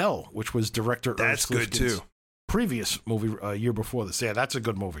Hitchhike to Hell, which was director That's Irv Slivkin's good too. previous movie a year before this. Yeah, that's a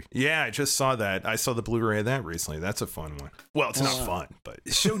good movie. Yeah, I just saw that. I saw the Blu-ray of that recently. That's a fun one. Well, it's not fun, but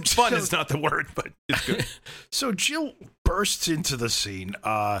fun is not the word, but it's good. So Jill bursts into the scene.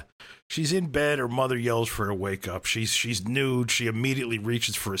 She's in bed. Her mother yells for her to wake up. She's nude. She immediately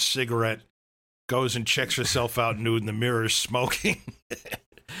reaches for a cigarette, goes and checks herself out nude in the mirror, smoking.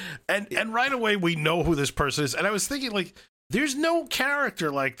 and right away we know who this person is. And I was thinking, like, there's no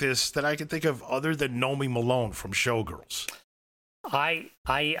character like this that I can think of other than Nomi Malone from Showgirls. I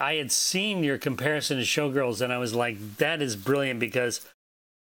had seen your comparison to Showgirls, and I was like, that is brilliant, because,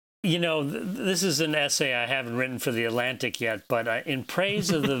 you know, this is an essay I haven't written for The Atlantic yet, but in praise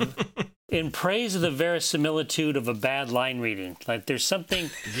of the verisimilitude of a bad line reading. Like, there's something,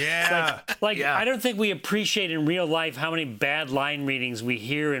 Yeah. Yeah. I don't think we appreciate in real life how many bad line readings we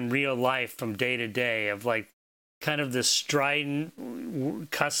hear in real life from day to day, of like kind of the strident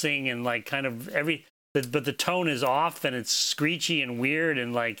cussing and like kind of but the tone is off and it's screechy and weird,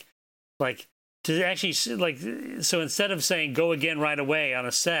 and like to actually, like, so instead of saying go again right away on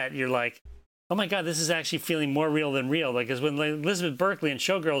a set, you're like, oh my God, this is actually feeling more real than real. Like, because when Elizabeth Berkley and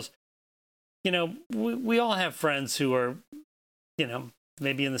Showgirls, you know, we all have friends who are, you know,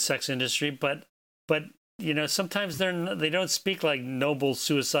 maybe in the sex industry, but you know, sometimes they don't speak like noble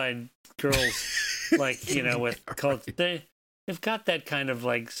suicide girls, like, you know, with cult. They've got that kind of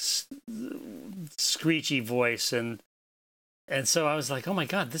like screechy voice, and so I was like, oh my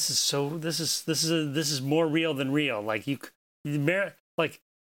God, this is more real than real. Like like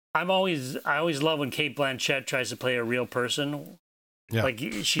I always love when Cate Blanchett tries to play a real person. Yeah. Like,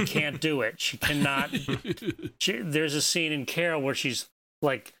 she can't do it. She cannot. There's a scene in Carol where she's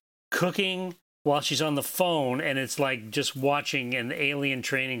like cooking while she's on the phone, and it's like just watching an alien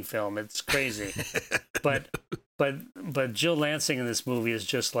training film. It's crazy. but Jill Lansing in this movie is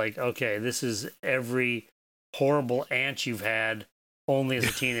just like, okay, this is every horrible aunt you've had, only as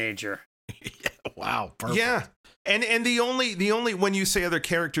a teenager. Wow. Perfect. Yeah. And the only when you say other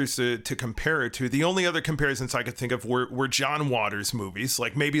characters to compare it to, the only other comparisons I could think of were John Waters movies,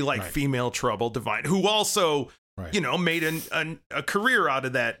 like maybe like Right. Female Trouble, Divine, who also, Right. you know, made a career out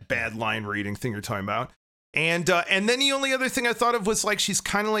of that bad line reading thing you're talking about. And then the only other thing I thought of was like, she's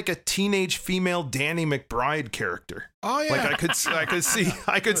kind of like a teenage female Danny McBride character. Oh yeah. Like I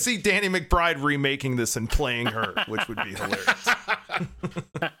could see Danny McBride remaking this and playing her, which would be hilarious.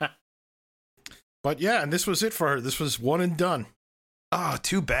 But yeah, and this was it for her. This was one and done. Oh,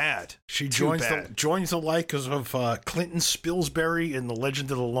 too bad. She Too joins the likes of Clinton Spilsbury in The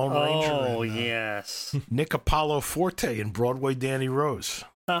Legend of the Lone Ranger. Oh, and, yes. Nick Apollo Forte in Broadway Danny Rose.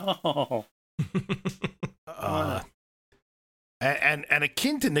 Oh. And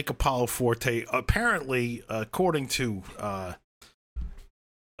akin to Nick Apollo Forte, apparently, according to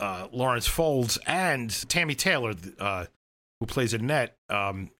Lawrence Folds and Tammy Taylor, who plays Annette,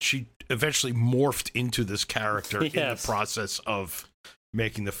 she eventually morphed into this character in the process of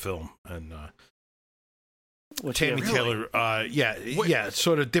making the film. And Tammy Taylor,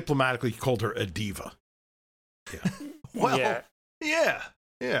 sort of diplomatically called her a diva. Yeah. Well, Yeah.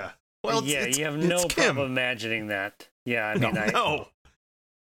 yeah. Well, yeah, it's, you have it's no Kim. problem imagining that. Yeah, I mean, No.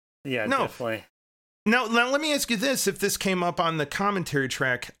 Yeah, No. definitely. Now, let me ask you this. If this came up on the commentary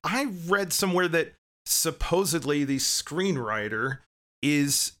track, I read somewhere that supposedly the screenwriter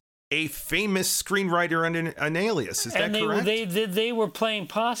is a famous screenwriter under an alias. Is that correct? They were playing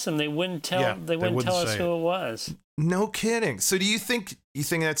possum. They wouldn't tell. They wouldn't tell us who it was. No kidding. So do you think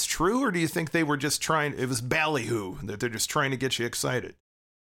that's true, or do you think they were just trying? It was ballyhoo, that they're just trying to get you excited.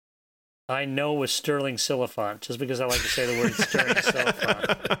 I know it was Sterling Silliphant, just because I like to say the word Sterling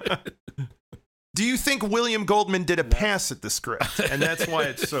Silliphant. Do you think William Goldman did a pass at the script, and that's why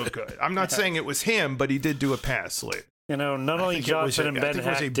it's so good? I'm not saying it was him, but he did do a pass later. You know, Nunnally Johnson and Ben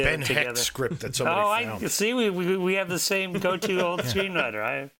Heck did Ben it Heck together. script that somebody found. I see. We have the same go-to old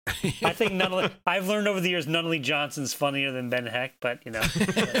screenwriter. I think Nunnally. I've learned over the years Nunnally Johnson's funnier than Ben Heck, but you know.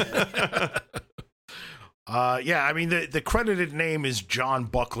 Yeah, I mean the credited name is John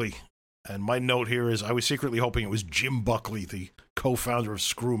Buckley, and my note here is I was secretly hoping it was Jim Buckley, the co-founder of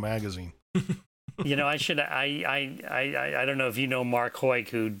Screw Magazine. You know, I don't know if you know Mark Hoyk,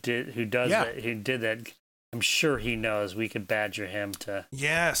 who did that. I'm sure he knows. We could badger him to.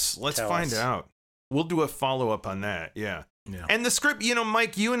 Yes, let's find us. out. We'll do a follow-up on that. Yeah. Yeah. And the script, you know,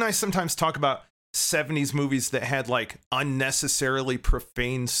 Mike, you and I sometimes talk about 70s movies that had like unnecessarily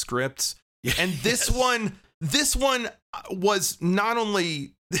profane scripts. And this one was not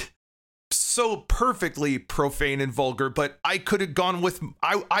only so perfectly profane and vulgar, but I could have gone with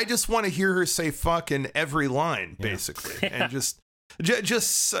I just want to hear her say fuck in every line, basically. And just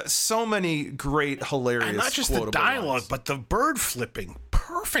so many great, hilarious, and not just the quotable dialogue, lines. but the bird flipping,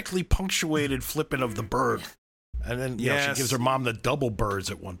 perfectly punctuated flipping of the bird. And then you know, she gives her mom the double birds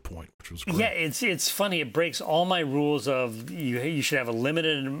at one point, which was great. Yeah, it's funny. It breaks all my rules of you should have a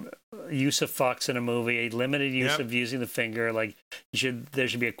limited use of fucks in a movie, a limited use of using the finger. Like there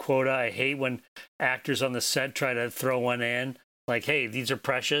should be a quota. I hate when actors on the set try to throw one in. Like, hey, these are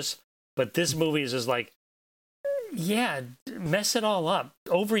precious. But this movie is just like, yeah, mess it all up,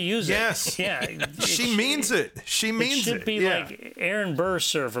 overuse it. Yes, yeah, she means it. She means it. It should be like Aaron Burr,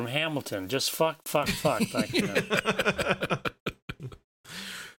 sir, from Hamilton. Just fuck. Like, you know.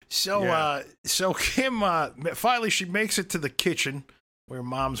 So Kim finally she makes it to the kitchen where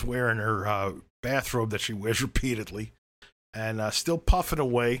mom's wearing her bathrobe that she wears repeatedly, and still puffing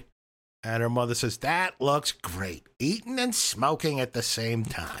away. And her mother says, "That looks great, eating and smoking at the same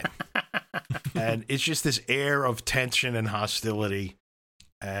time." And it's just this air of tension and hostility.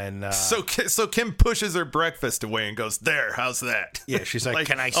 And so Kim pushes her breakfast away and goes, "There, how's that?" Yeah, she's like,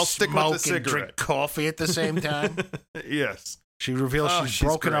 "Can I I'll stick with the smoke and drink cigarette." coffee at the same time?" Yes. She reveals she's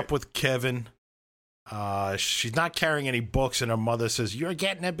broken great. up with Kevin. She's not carrying any books, and her mother says, "You're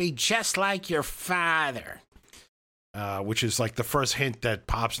getting to be just like your father," which is like the first hint that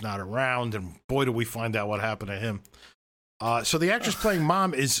Pop's not around, and boy, do we find out what happened to him. So the actress playing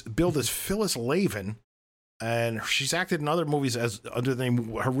mom is billed as Phyllis Lavin, and she's acted in other movies as under the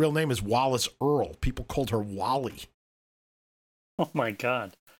name. Her real name is Wallace Earl. People called her Wally. Oh my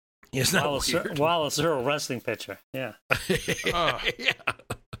God. Isn't that weird? Wallace Earl, wrestling pitcher. Yeah. Yeah.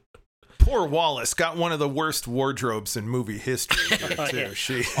 Poor Wallace got one of the worst wardrobes in movie history here, too. Yeah.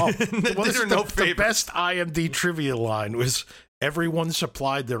 She Well, did this her is no the favors. best IMD trivia line was everyone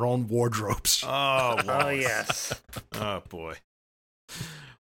supplied their own wardrobes. Oh, Wallace. Oh yes. Oh, boy.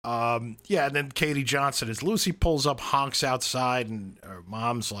 Yeah, and then Katie Johnson, as Lucy pulls up, honks outside, and her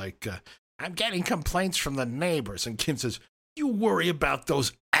mom's like, "I'm getting complaints from the neighbors." And Kim says, "You worry about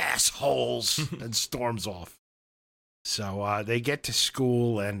those assholes," and storms off. So they get to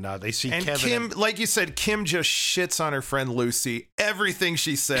school, and they see And Kevin. Kim, like you said, Kim just shits on her friend Lucy. Everything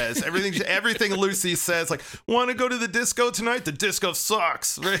she says, everything Lucy says, like, "Want to go to the disco tonight? The disco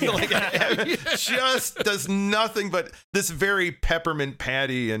sucks." Right? Like, just does nothing but this very Peppermint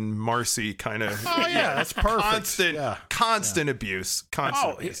Patty and Marcy kind of. Oh, yeah, that's perfect. Constant abuse.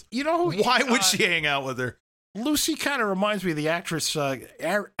 Constant abuse. You know who? Why would she hang out with her? Lucy kind of reminds me of the actress Ari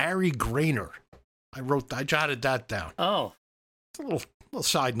Grainer. I jotted that down. Oh. It's a little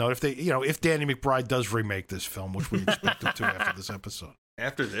side note. If Danny McBride does remake this film, which we expect him to after this episode.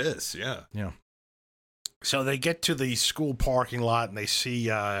 After this, yeah. Yeah. So they get to the school parking lot and they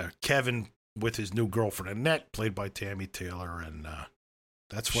see Kevin with his new girlfriend Annette, played by Tammy Taylor, and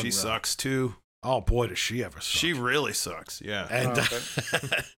that's when She sucks too. Oh boy, does she ever suck! She really sucks. Yeah. And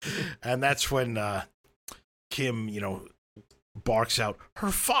and that's when Kim, barks out, "Her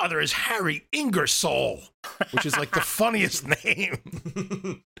father is Harry Ingersoll," which is like the funniest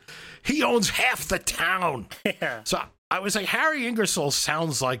name. He owns half the town. Yeah. So I was like, Harry Ingersoll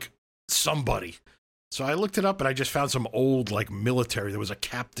sounds like somebody. So I looked it up and I just found some old like military. There was a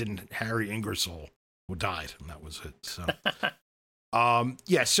Captain Harry Ingersoll who died, and that was it. So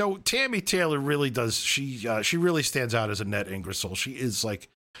yeah, so Tammy Taylor really does, she really stands out as Annette Ingersoll. She is like,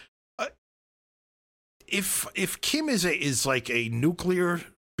 if Kim is like a nuclear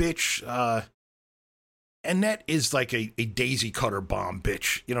bitch, Annette is like a daisy cutter bomb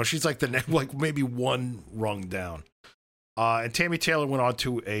bitch. She's like like maybe one rung down. And Tammy Taylor went on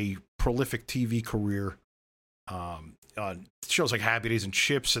to a prolific TV career on shows like Happy Days and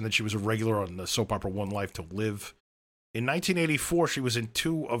Chips, and then she was a regular on the soap opera One Life to Live. In 1984, she was in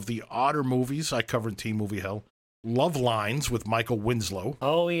two of the odder movies I covered in Teen Movie Hell: Love Lines with Michael Winslow.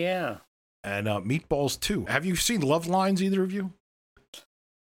 Oh yeah. And Meatballs 2. Have you seen Love Lines, either of you?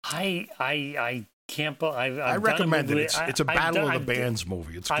 I can't. I recommend it. It's a Battle of the Bands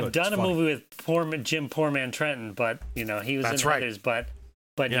movie. It's good. I've done it's a funny. movie with Jim Poorman Trenton, but he was That's in right. others. But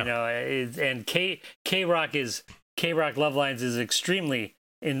Yeah. And K-Rock Love Lines is extremely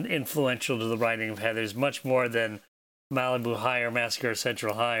influential to the writing of Heathers, much more than Malibu High or Massacre at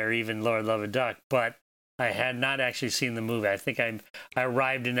Central High or even Lord Love a Duck. But I had not actually seen the movie. I think I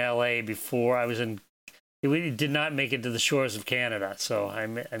arrived in L.A. before I was in. We did not make it to the shores of Canada, so I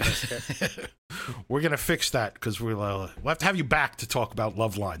missed it. We're gonna fix that because we'll have to have you back to talk about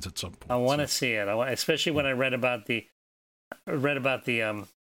Love Lines at some point. I want to see it. Especially when I read about the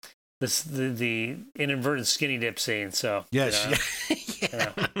the inadvertent skinny dip scene. So Yes.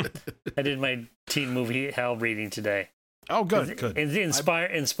 yeah. I did my teen movie hell reading today. Oh, good. It's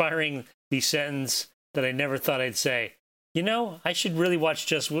inspiring the sentence that I never thought I'd say. You know, I should really watch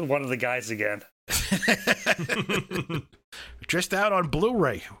Just One of the Guys again. Just out on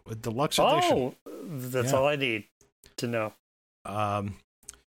Blu-ray with deluxe edition. Oh, that's all I need to know.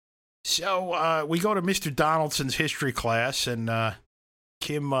 So we go to Mr. Donaldson's history class, and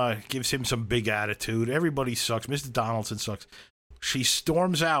Kim gives him some big attitude. Everybody sucks. Mr. Donaldson sucks. She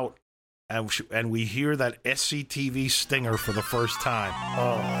storms out, and we hear that SCTV stinger for the first time.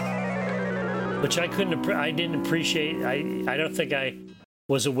 Oh, which I didn't appreciate. I don't think I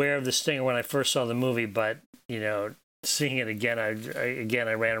was aware of the stinger when I first saw the movie, but you know, seeing it again, I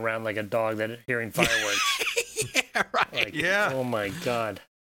ran around like a dog that hearing fireworks. Yeah, right. Like, Yeah. Oh my god.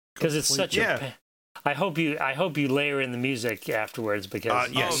 Because it's such a. I hope you layer in the music afterwards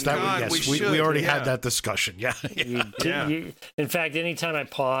because yes, we already should, had that discussion. Yeah. In fact, anytime I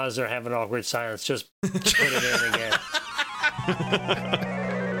pause or have an awkward silence, just put it in again.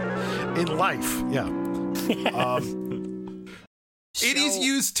 In life, yeah. It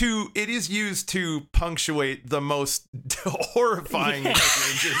is used to punctuate the most horrifying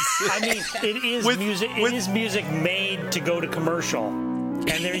changes. I mean, it is music. It is music made to go to commercial, and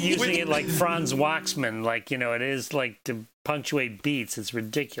they're using it like Franz Waxman. Like, you know, it is like to punctuate beats. It's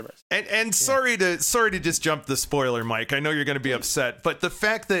ridiculous. And sorry to just jump the spoiler, Mike. I know you're going to be upset, but the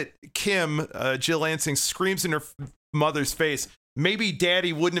fact that Kim, Jill Lansing, screams in her mother's face, maybe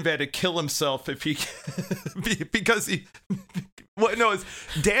Daddy wouldn't have had to kill himself if he because he. What? No, it's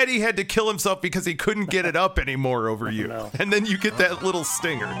Daddy had to kill himself because he couldn't get it up anymore over you. No. And then you get that little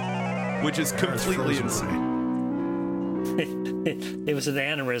stinger, which is completely insane. It was an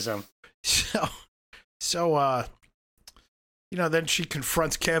aneurysm. So, you know, then she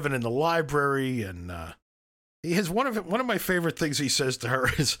confronts Kevin in the library, and he has one of my favorite things he says to her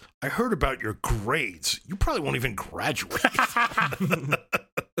is, "I heard about your grades. You probably won't even graduate."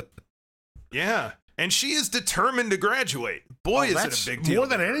 Yeah. And she is determined to graduate. Boy, is it a big deal. More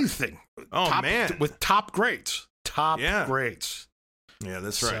than anything. Oh, man. With top grades. Grades. Yeah,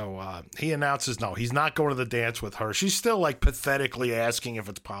 that's right. So he announces, no, he's not going to the dance with her. She's still, like, pathetically asking if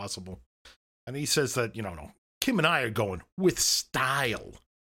it's possible. And he says that, you know, no, Kim and I are going with style.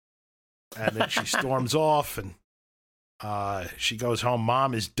 And then she storms off, and she goes home.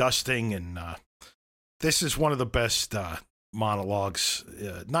 Mom is dusting, and this is one of the best monologues,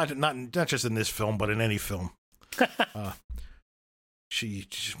 not just in this film, but in any film.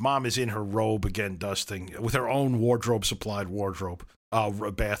 Mom is in her robe again, dusting with her own supplied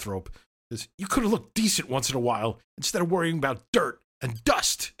bathrobe. Says, "You could have looked decent once in a while instead of worrying about dirt and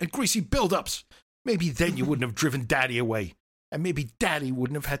dust and greasy buildups. Maybe then you wouldn't have driven Daddy away, and maybe Daddy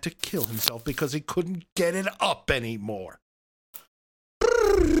wouldn't have had to kill himself because he couldn't get it up anymore."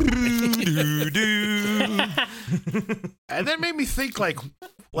 And that made me think like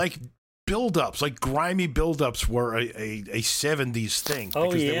buildups, like grimy buildups were a 70s thing.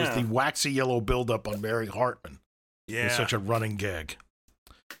 Because there was the waxy yellow buildup on Mary Hartman. Yeah. It was such a running gag.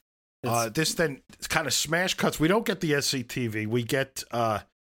 This then kind of smash cuts. We don't get the SCTV. We get the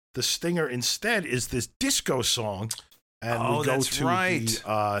stinger instead is this disco song. And we go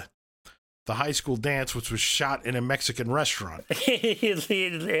to the high school dance, which was shot in a Mexican restaurant.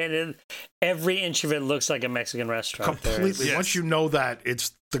 And every inch of it looks like a Mexican restaurant. Completely. Yes. Once you know that,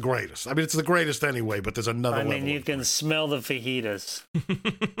 it's the greatest. I mean, it's the greatest anyway, but there's another level. I mean, you can smell the fajitas.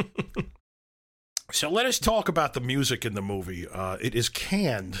 So let us talk about the music in the movie. It is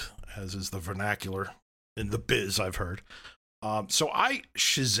canned, as is the vernacular in the biz, I've heard. So I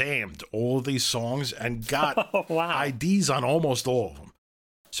Shazammed all of these songs and got IDs on almost all of them.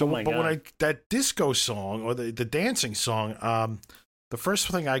 So, when that disco song or the dancing song, the first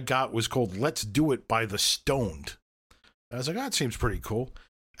thing I got was called "Let's Do It" by The Stoned. And I was like, "Oh, that seems pretty cool."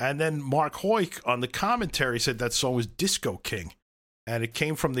 And then Mark Hoyk on the commentary said that song was Disco King, and it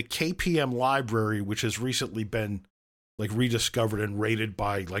came from the KPM library, which has recently been like rediscovered and rated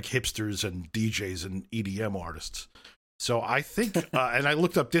by like hipsters and DJs and EDM artists. So I think, and I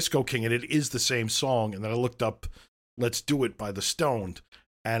looked up Disco King, and it is the same song. And then I looked up "Let's Do It" by The Stoned.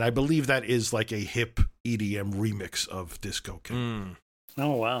 And I believe that is like a hip EDM remix of Disco King.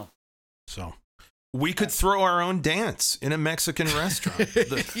 Oh, wow. So we could throw our own dance in a Mexican restaurant.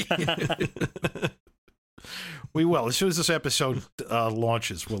 We will. As soon as this episode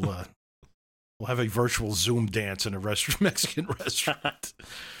launches, we'll have a virtual Zoom dance in a Mexican restaurant.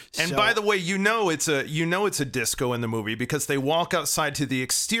 And So- by the way, you know it's a disco in the movie because they walk outside to the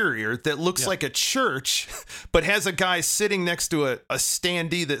exterior that looks like a church, but has a guy sitting next to a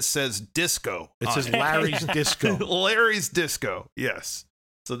standee that says disco. It on says Larry's Disco, Larry's Disco. Yes.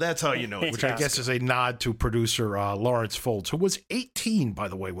 So that's how you know it's which I guess is a nod to producer Lawrence Folds, who was 18, by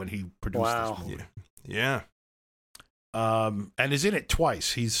the way, when he produced Wow. this movie. Yeah. And is in it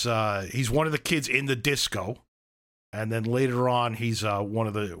twice. He's one of the kids in the disco, and then later on he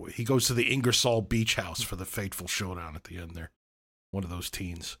goes to the Ingersoll Beach House for the fateful showdown at the end there. One of those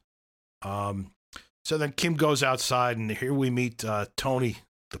teens. So then Kim goes outside, and here we meet Tony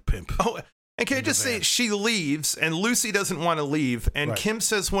the pimp. Oh, and can I just say, she leaves, and Lucy doesn't want to leave, and Right. Kim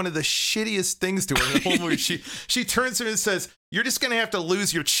says one of the shittiest things to her in the whole movie. She turns to her and says, "You're just going to have to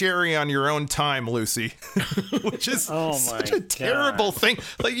lose your cherry on your own time, Lucy," which is such a terrible thing.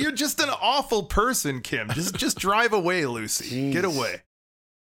 Like, you're just an awful person, Kim. Just drive away, Lucy. Jeez. Get away.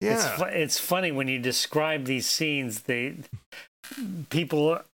 Yeah. It's funny when you describe these scenes.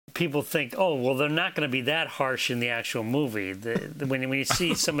 People think, oh, well, they're not going to be that harsh in the actual movie. When you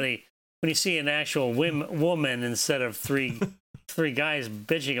see somebody, when you see an actual woman instead of three guys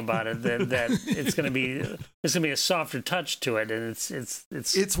bitching about it, that it's going to be a softer touch to it, and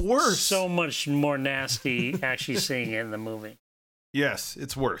it's worse. So much more nasty actually seeing it in the movie. Yes,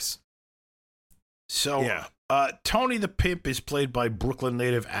 it's worse. So Yeah. Tony the pimp is played by Brooklyn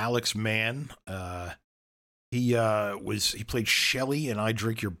native Alex Mann. He played Shelley in I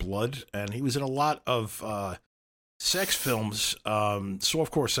Drink Your Blood, and he was in a lot of sex films,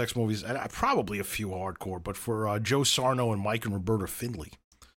 softcore sex movies, and probably a few hardcore, but for Joe Sarno and Mike and Roberta Findlay.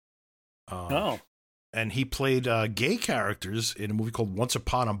 And he played gay characters in a movie called Once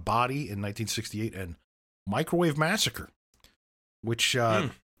Upon a Body in 1968 and Microwave Massacre, which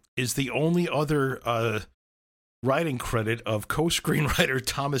is the only other writing credit of co-screenwriter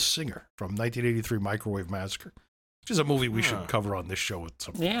Thomas Singer from 1983 Microwave Massacre, which is a movie we should cover on this show at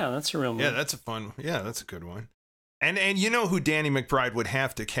some point. Yeah, that's a real movie. Yeah, that's a fun. Yeah, that's a good one. And you know who Danny McBride would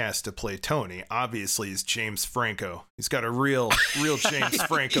have to cast to play Tony? Obviously, is James Franco. He's got a real James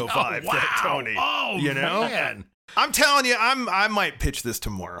Franco vibe. Wow. That Tony. Oh, you know? man. I'm telling you, I might pitch this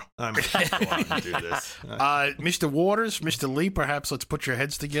tomorrow. I might go on and do this. Mr. Waters, Mr. Lee, perhaps let's put your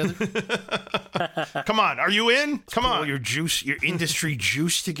heads together. Come on, are you in? Come Put all on. your juice, your industry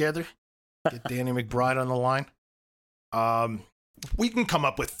juice together. Get Danny McBride on the line. We can come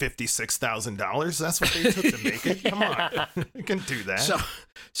up with $56,000. That's what they took to make it. Come on, we can do that.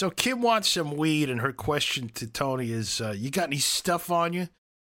 So Kim wants some weed, and her question to Tony is, "You got any stuff on you?"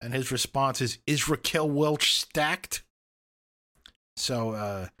 And his response is Raquel Welch stacked?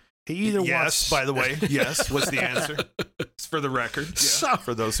 So he either yes, by the way, yes was the answer. It's for the record. Yeah, So,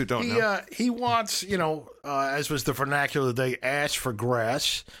 for those who don't know. He wants, as was the vernacular today, ass for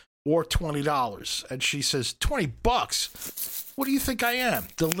grass or $20. And she says, $20? What do you think I am?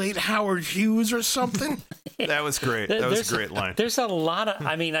 The late Howard Hughes or something? That was great. That was a great line. There's a lot of.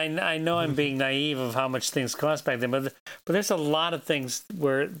 I mean, I know I'm being naive of how much things cost back then, but there's a lot of things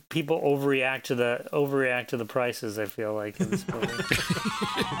where people overreact to the prices. I feel like in this movie.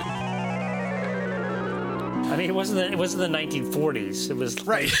 I mean, it wasn't the 1940s. It was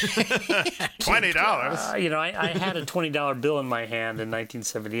Right. $20. I had a $20 bill in my hand in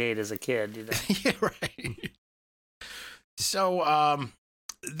 1978 as a kid. You know. Yeah, right. So, and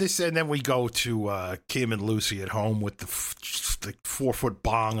then we go to Kim and Lucy at home with the 4-foot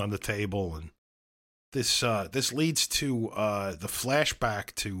bong on the table, and this leads to the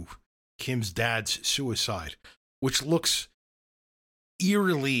flashback to Kim's dad's suicide, which looks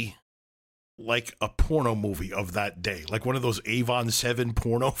eerily like a porno movie of that day, like one of those Avon 7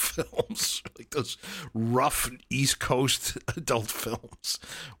 porno films, like those rough East Coast adult films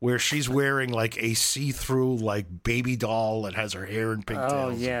where she's wearing like a see-through like baby doll that has her hair in pigtails. Oh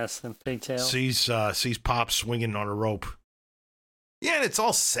yes, and pigtails. Sees Pop swinging on a rope. Yeah, and it's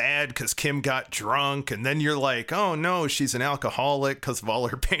all sad because Kim got drunk, and then you're like, oh no, she's an alcoholic because of all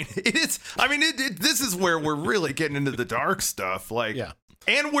her pain. It is. I mean, this is where we're really getting into the dark stuff. Like, Yeah.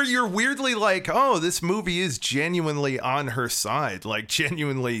 And where you're weirdly like, oh, this movie is genuinely on her side, like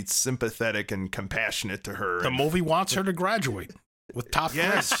genuinely sympathetic and compassionate to her. The movie wants her to graduate with top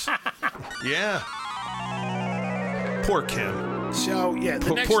Yes. grades. Yeah. Poor Kim. So yeah,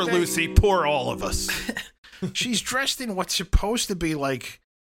 the next Poor day, Lucy. Poor all of us. she's dressed in what's supposed to be like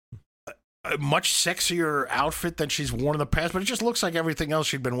a much sexier outfit than she's worn in the past, but it just looks like everything else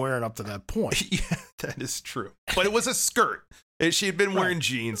she'd been wearing up to that point. Yeah, that is true. But it was a skirt. She had been wearing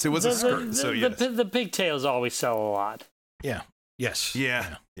jeans. It was a skirt. So yes. The pigtails always sell a lot. Yeah. Yes.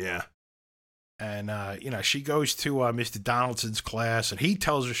 Yeah. And she goes to Mr. Donaldson's class, and he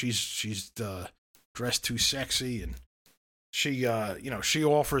tells her she's dressed too sexy, and she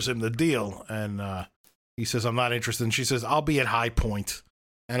offers him the deal, and he says, I'm not interested, and she says, I'll be at High Point.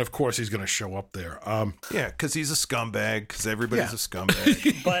 And of course he's going to show up there. Yeah, because he's a scumbag, because everybody's a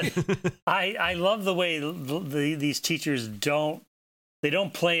scumbag. But I love the way these teachers don't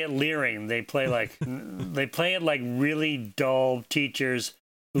play it leering. They play it like really dull teachers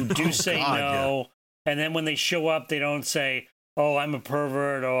who do say no. And then when they show up, they don't say, oh, I'm a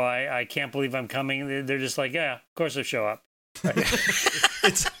pervert. Oh, I can't believe I'm coming. They're just like, yeah, of course I show up. Right.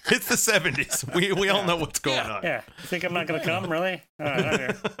 It's the 70s. We all know what's going on. Yeah. You think I'm not going to come? Really? All right, I'm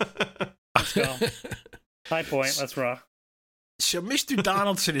here. Let's go. High Point. Let's rock. So Mr.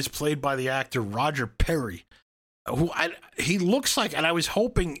 Donaldson is played by the actor Roger Perry, who he looks like, and I was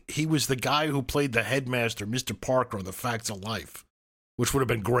hoping he was the guy who played the headmaster, Mr. Parker, on The Facts of Life, which would have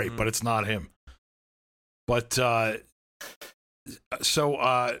been great, but it's not him. But, oh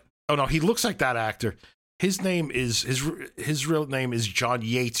no, he looks like that actor. His name is his real name is John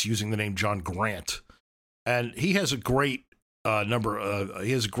Yates, using the name John Grant, and he has a great he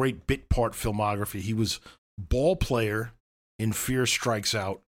has a great bit part filmography. He was ball player in Fear Strikes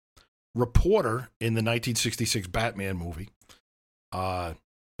Out, reporter in the 1966 Batman movie,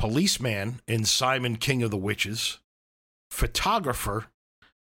 policeman in Simon King of the Witches, photographer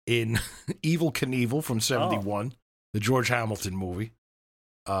in Evel Knievel from '71, the George Hamilton movie.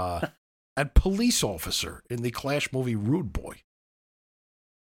 And police officer in the Clash movie Rude Boy.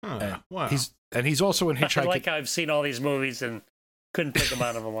 Wow. He's also in Hitchhiking. I like how I've seen all these movies and couldn't pick them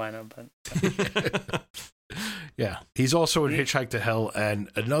out of a lineup. But yeah, he's also in Hitchhike to Hell,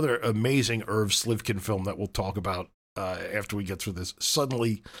 and another amazing Irv Slivkin film that we'll talk about after we get through this,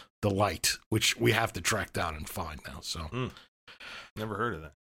 Suddenly the Light, which we have to track down and find now. So, never heard of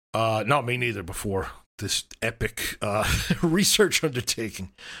that. No, me neither. Before this epic research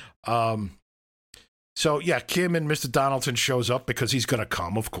undertaking. So yeah, Kim and Mr. Donaldson shows up because he's going to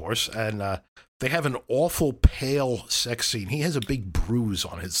come, of course, and they have an awful pale sex scene. He has a big bruise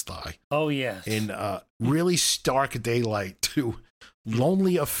on his thigh. Oh yeah, in really stark daylight to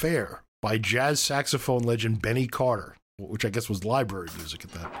 "Lonely Affair" by jazz saxophone legend Benny Carter, which I guess was library music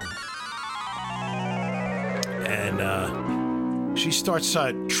at that point. And she starts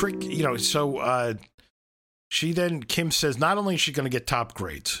Kim says not only is she going to get top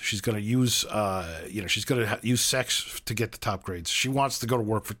grades, she's going to use, use sex to get the top grades. She wants to go to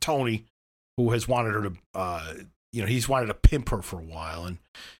work for Tony, who has wanted her to, he's wanted to pimp her for a while, and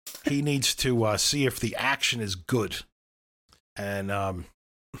he needs to see if the action is good. And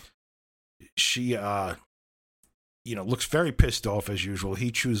she, looks very pissed off as usual.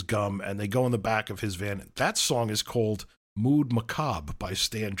 He chews gum, and they go in the back of his van. That song is called "Mood Macabre" by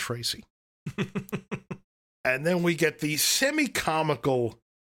Stan Tracy. And then we get the semi-comical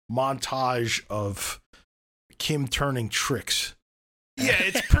montage of Kim turning tricks. Yeah,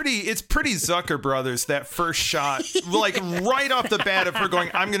 it's pretty Zucker Brothers, that first shot. Like right off the bat of her going,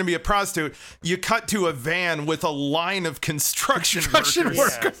 I'm going to be a prostitute. You cut to a van with a line of construction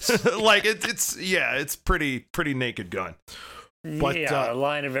workers. Like it's pretty Naked Gun. But a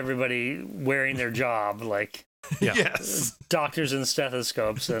line of everybody wearing their job, like yes, doctors and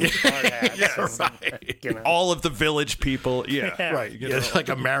stethoscopes and hard hats. Right. All of the village people. Right. It's like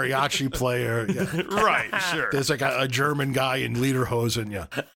a mariachi player. Yeah. Right. Sure. There's like a German guy in lederhosen. Yeah.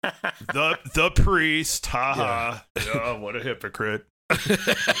 The priest. Ha ha. What a hypocrite.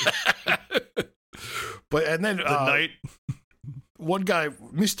 And then the night. One guy,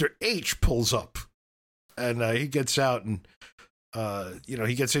 Mr. H, pulls up, and he gets out, and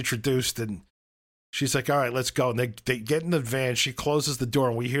he gets introduced, and she's like, all right, let's go. And they get in the van. She closes the door,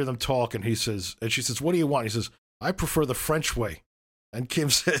 and we hear them talk. And she says, what do you want? He says, I prefer the French way. And Kim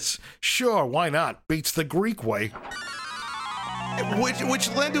says, sure, why not? Beats the Greek way.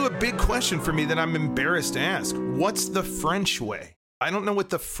 Which led to a big question for me that I'm embarrassed to ask. What's the French way? I don't know what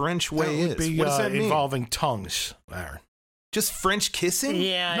the French way is. What does that mean? Involving tongues, Aaron. Just French kissing?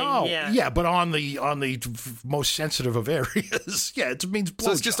 Yeah, but on the most sensitive of areas. Yeah, it means blowjob.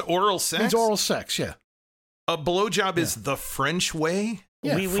 So it's just oral sex? It means oral sex, yeah. A blowjob is the French way?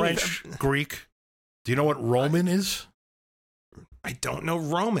 Yeah, French, Greek. Do you know what Roman is? I don't know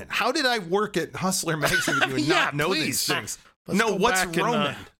Roman. How did I work at Hustler Magazine with you and not know these things? What's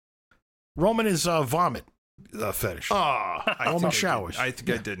Roman? Roman is vomit fetish. Roman showers. I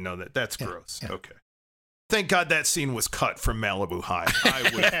think I did know that. That's gross. Yeah. Okay. Thank God that scene was cut from Malibu High. I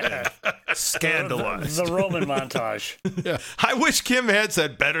would have Scandalized. The Roman montage. I wish Kim had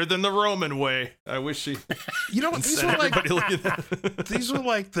said better than the Roman way. I wish she. You know, these Instead, were like everybody look at that. these were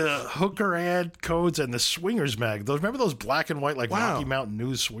like the hooker ad codes and the swingers mag. Those remember those black and white like Wow. Rocky Mountain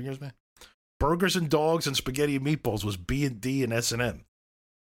News swingers mag? Burgers and dogs and spaghetti and meatballs was B&D and S&M.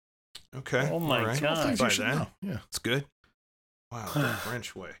 Okay. Oh my all right. God. Things Buy you should that. know. Yeah. It's good. Wow, the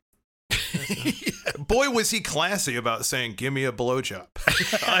French way. Boy, was he classy about saying, "Give me a blowjob."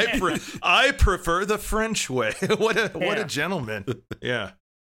 I prefer the French way. What a Yeah. gentleman. Yeah,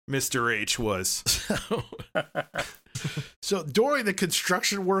 Mr. H was. So during the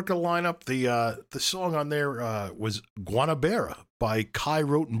construction worker lineup, the song on there was Guanabara by Kai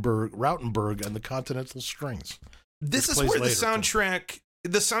Rautenberg and the Continental Strings. This Which is where plays later,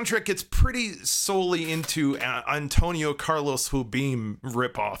 the soundtrack gets pretty solely into Antonio Carlos Jobim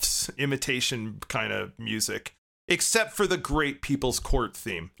ripoffs, imitation kind of music, except for the great People's Court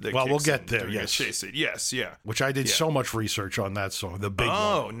theme. That Well, we'll kicks get in there, during yes. the chase. Yes, yeah. Which I did Yeah. so much research on that song, the big one.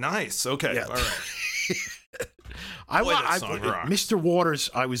 Oh, nice. Okay, Yeah. all right. Boy, that song rocks. Mr. Waters,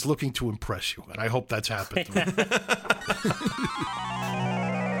 I was looking to impress you, and I hope that's happened.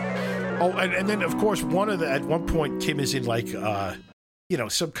 Oh, and then of course at one point Kim is in like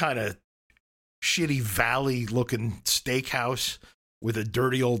some kind of shitty valley looking steakhouse with a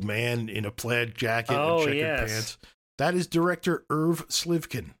dirty old man in a plaid jacket and Oh, checkered yes. pants. That is director Irv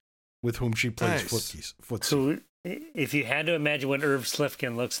Slivkin, with whom she plays Nice. footsie. So if you had to imagine what Irv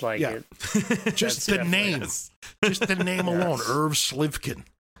Slifkin looks like, Yeah. Just the that's name, Yes. just the name alone, Irv Slivkin,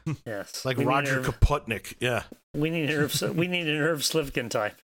 yes, like we Roger Need Irv, Kaputnik. Yeah. we need an Irv Slifkin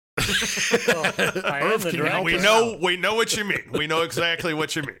type. Well, I am Irv the can director. help We know what you mean. We know exactly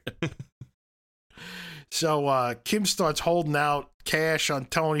what you mean. So Kim starts holding out cash on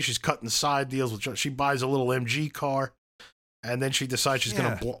Tony. She's cutting side deals with. She buys a little MG car, and then she decides she's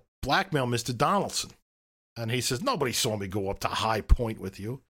going to blackmail Mr. Donaldson. And he says, "Nobody saw me go up to High Point with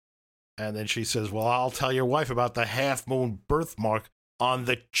you." And then she says, "Well, I'll tell your wife about the half-moon birthmark on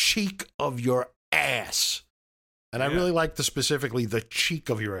the cheek of your ass." And I Yeah. really like specifically the cheek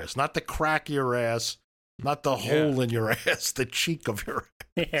of your ass, not the crack of your ass, not the hole in your ass, the cheek of your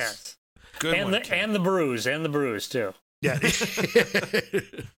ass. Yes, Good and one. the bruise too. Yeah.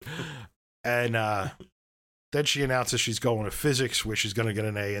 And then she announces she's going to physics, where she's going to get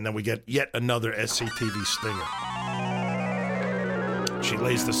an A, and then we get yet another SCTV stinger. She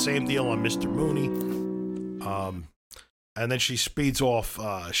lays the same deal on Mr. Mooney. And then she speeds off.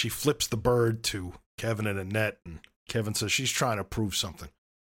 She flips the bird to Kevin and Annette, and Kevin says she's trying to prove something.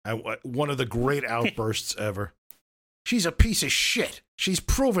 And one of the great outbursts ever. She's a piece of shit. She's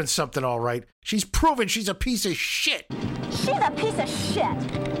proven something, all right. She's proven she's a piece of shit. She's a piece of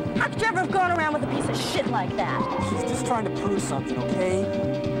shit. How could you ever have gone around with a piece of shit like that? She's just trying to prove something, okay?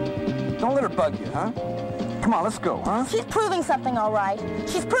 Don't let her bug you, huh? Come on, let's go, huh? She's proving something, all right.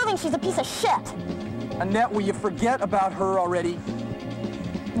 She's proving she's a piece of shit. Annette, will you forget about her already?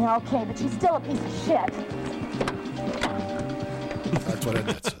 Yeah, okay, but she's still a piece of shit. That's what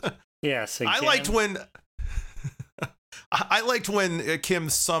Annette said. Yes, again. I liked when Kim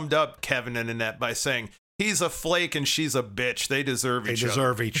summed up Kevin and Annette by saying, "He's a flake and she's a bitch. They deserve They each other."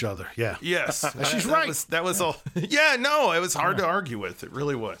 deserve each other. Yeah. Yes, She's right. That was all. Yeah, no, it was hard to argue with. It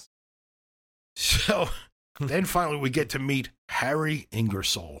really was. So then finally we get to meet Harry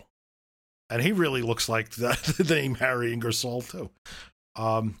Ingersoll. And he really looks like the name Harry Ingersoll, too.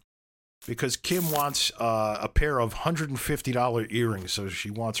 Because Kim wants a pair of $150 earrings, so she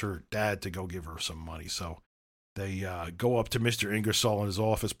wants her dad to go give her some money. So they go up to Mr. Ingersoll in his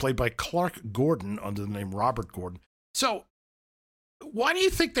office, played by Clark Gordon under the name Robert Gordon. So why do you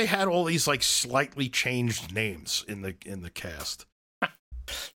think they had all these like slightly changed names in the cast?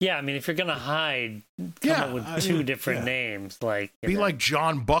 Yeah, I mean, if you're gonna hide, come up with two different names, like Be like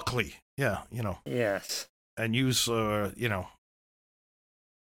John Buckley. Yeah, yes, and use a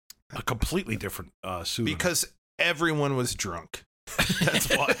completely different pseudonym. Because everyone was drunk.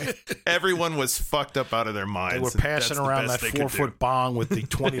 That's why. Everyone was fucked up out of their minds. they were and passing that's the around best that they could 4-foot bong with the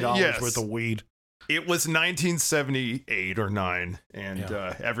 $20 Yes. worth of weed. It was 1978 or 9, and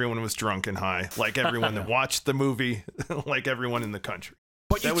everyone was drunk and high, like everyone that watched the movie, like everyone in the country.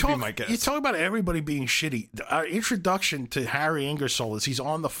 But That would be my guess. You talk about everybody being shitty. Our introduction to Harry Ingersoll is he's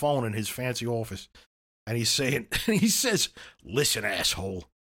on the phone in his fancy office, and he says, "Listen, asshole,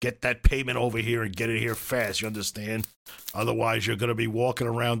 get that payment over here and get it here fast. You understand? Otherwise, you're going to be walking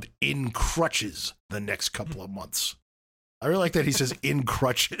around in crutches the next couple of months." I really like that he says in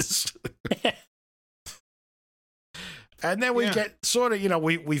crutches. And then we get sort of,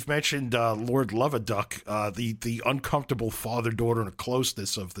 we've mentioned Lord Loveduck, the uncomfortable father-daughter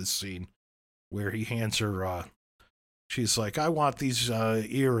closeness of this scene. where he hands her. She's like, "I want these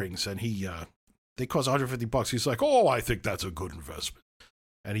earrings," and they cost $150. He's like, "Oh, I think that's a good investment."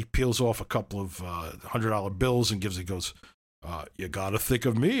 And he peels off a couple of $100 bills and goes, "You got to think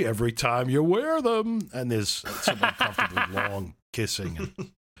of me every time you wear them." And there's some uncomfortably long kissing.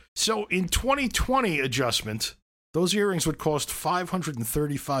 So in 2020 adjustment, those earrings would cost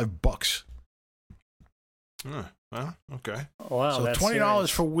 $535. Well, okay. Wow, So that's $20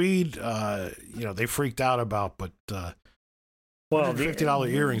 serious. for weed, they freaked out about, but Well, $150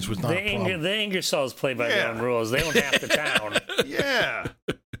 earrings was not a problem. The Ingersolls play by their own rules. They own half the town. Yeah.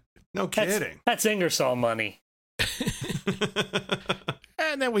 No kidding. That's Ingersoll money.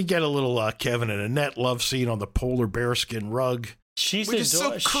 And then we get a little Kevin and Annette love scene on the polar bearskin rug. Which is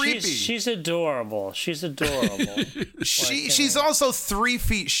so creepy. She's adorable. She's adorable. She's also 3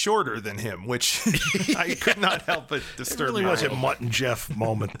 feet shorter than him, which I could not help but disturb. It really me. was a Mutt and Jeff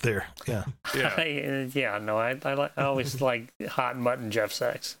moment there. Yeah. Yeah. I always like hot Mutt and Jeff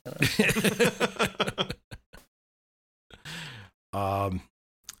sex. And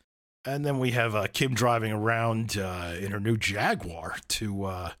then we have Kim driving around in her new Jaguar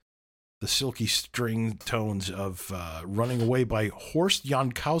to the silky string tones of Running Away by Horst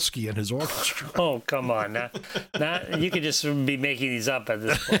Jankowski and his orchestra. Oh, come on. Now, you could just be making these up at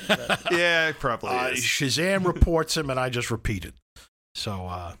this point. But. Yeah, it probably is. Shazam reports him, and I just repeat it. So,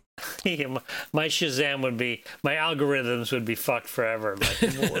 my Shazam would be, my algorithms would be fucked forever.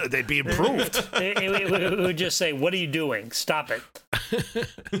 Like, they'd be improved. it would just say, "What are you doing? Stop it."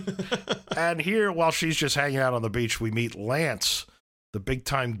 And here, while she's just hanging out on the beach, we meet Lance, the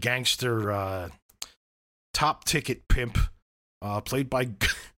big-time gangster top ticket pimp, played by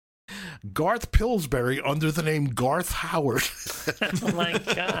Garth Pillsbury under the name Garth Howard. Oh, my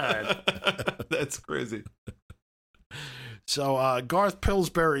God. That's crazy. So Garth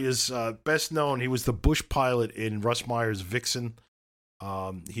Pillsbury is best known. He was the bush pilot in Russ Meyer's Vixen.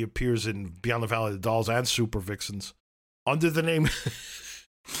 He appears in Beyond the Valley of the Dolls and Super Vixens. Under the name...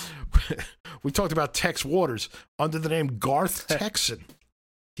 We talked about Tex Waters. Under the name Garth Texan.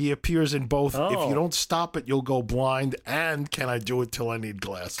 He appears in both If You Don't Stop It, You'll Go Blind and Can I Do It Till I Need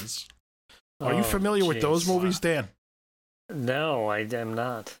Glasses. Are you familiar with those movies, Dan? No, I am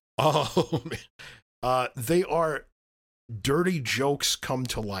not. Oh, man. They are dirty jokes come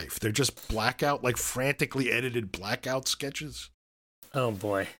to life. They're just blackout, like frantically edited blackout sketches. Oh,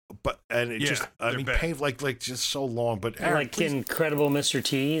 boy. Just paint like just so long. But Aaron, like Incredible Mr.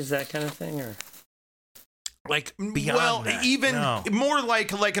 T's, that kind of thing, or like beyond that. Even more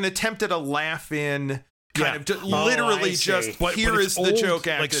like an attempt at a laugh in kind of just literally just but here is the old, joke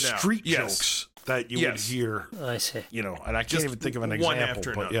acted like out. street jokes that you would hear. I see. And I can't Just even think of an one example.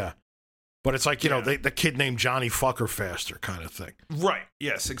 after But another. but it's like the kid named Johnny Fucker Faster kind of thing. Right.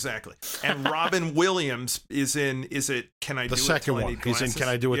 Yes, exactly. And Robin Williams is in. Is it? Can I do The it second till I one. need He's in glasses? Can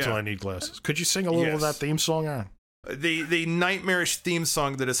I Do It Yeah. Till I Need Glasses? Could you sing a little of that theme song, Aaron? The nightmarish theme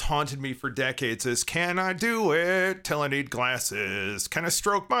song that has haunted me for decades is "Can I do it till I need glasses? Can I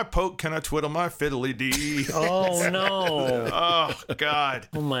stroke my poke? Can I twiddle my fiddly dee?" Oh, no. Oh God.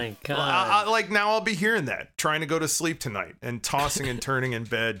 Oh, my God. I now I'll be hearing that, trying to go to sleep tonight and tossing and turning in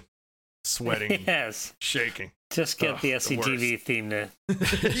bed, sweating, Yes. shaking. Just get the SCTV theme to.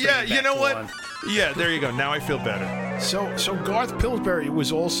 Yeah, you know what? on. Yeah, there you go. Now I feel better. So Garth Pillsbury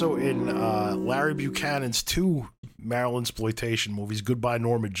was also in Larry Buchanan's 2 Maryland exploitation movies, Goodbye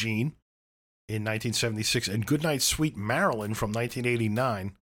Norma Jean in 1976 and Goodnight Sweet Marilyn from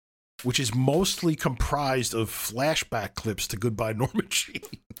 1989, which is mostly comprised of flashback clips to Goodbye Norma Jean.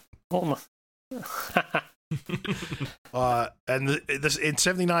 Oh, my. In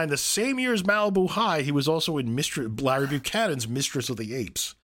 79, the same year as Malibu High, he was also in Larry Buchanan's Mistress of the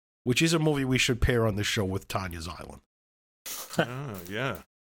Apes, which is a movie we should pair on the show with Tanya's Island. Oh, yeah.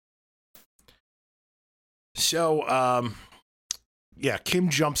 So, Kim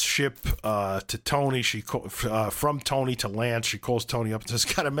jumps ship to Tony. From Tony to Lance. She calls Tony up and says,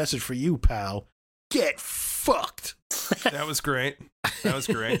 "Got a message for you, pal. Get fucked." That was great.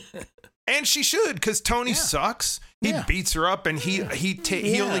 And she should, because Tony sucks. He beats her up, and he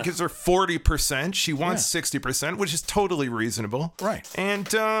only gives her 40%. She wants 60%, which is totally reasonable. Right.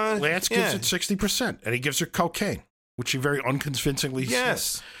 And Lance gives it 60%, and he gives her cocaine, which she very unconvincingly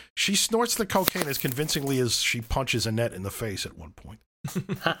Yes. She snorts the cocaine as convincingly as she punches Annette in the face at one point.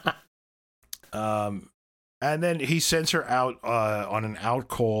 And then he sends her out on an out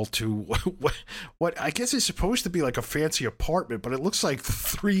call to what I guess is supposed to be like a fancy apartment, but it looks like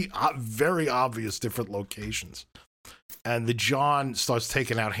 3 very obvious different locations. And the John starts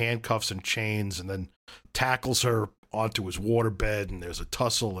taking out handcuffs and chains and then tackles her onto his waterbed, and there's a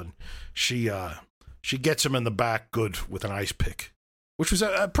tussle, and she gets him in the back good with an ice pick, which was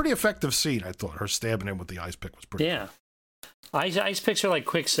a pretty effective scene. I thought her stabbing him with the ice pick was pretty. Yeah, ice picks are like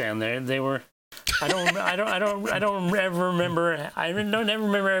quicksand. They were. I don't ever remember. I don't ever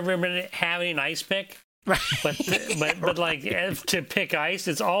remember having an ice pick. But like to pick ice,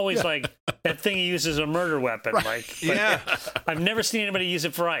 it's always like that thing you use as a murder weapon. Like, I've never seen anybody use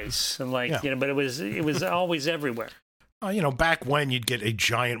it for ice. And like, but it was always everywhere. Back when you'd get a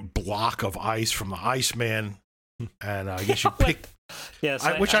giant block of ice from the Iceman, and I guess you pick. Yes,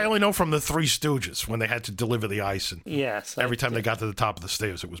 which I only know from the Three Stooges when they had to deliver the ice, and yes, every time they got to the top of the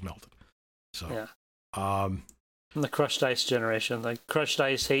stairs, it was melted. So, the crushed ice generation, like crushed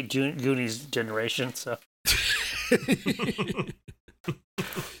ice hate Goonies generation.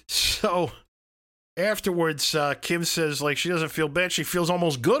 So afterwards, Kim says like she doesn't feel bad. She feels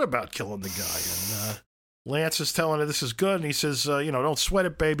almost good about killing the guy. And Lance is telling her this is good, and he says, don't sweat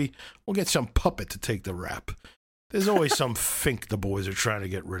it, baby. We'll get some puppet to take the rap. There's always some fink the boys are trying to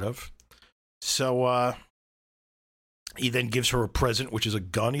get rid of. So he then gives her a present, which is a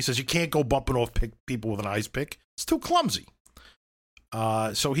gun. He says you can't go bumping off people with an ice pick. It's too clumsy.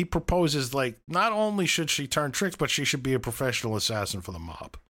 So he proposes, like, not only should she turn tricks, but she should be a professional assassin for the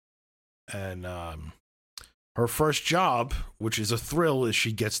mob. And her first job, which is a thrill, is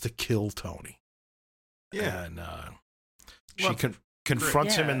she gets to kill Tony. Yeah. And she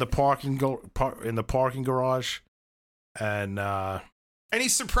confronts him in the parking garage. And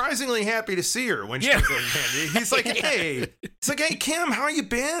he's surprisingly happy to see her when she comes in. He's like, hey, Kim, how you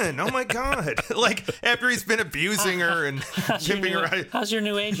been? Oh my God. Like, after he's been abusing her and pimping her out. How's your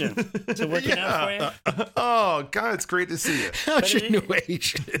new agent? Is it working out for you? Oh, God, it's great to see you. How's your new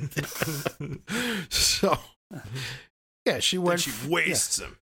agent? So, she went. Then she wastes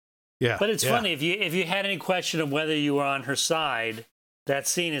him. Yeah. But it's funny, if you had any question of whether you were on her side, that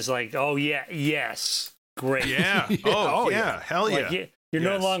scene is like, oh, yeah, yes. Great. Yeah. Oh, yeah. Hell yeah. Like, you're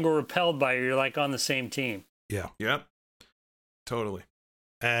no longer repelled by her. You're like on the same team. Yeah. Yep. Totally.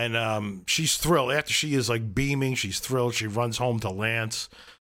 And she's thrilled. After she is like beaming, she's thrilled. She runs home to Lance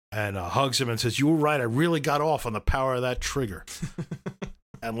and hugs him and says, "You were right. I really got off on the power of that trigger."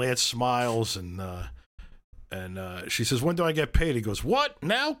 And Lance smiles and she says, "When do I get paid?" He goes, "What?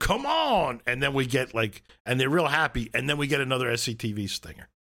 Now? Come on." And then we get and they're real happy. And then we get another SCTV stinger.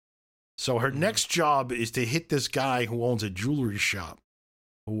 So her next job is to hit this guy who owns a jewelry shop,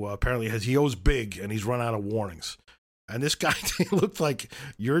 who apparently he owes big, and he's run out of warnings. And this guy looked like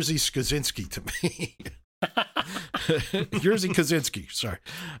Jerzy Kosinski to me. Jerzy Kosinski, sorry.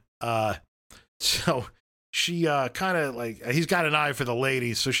 So she kind of he's got an eye for the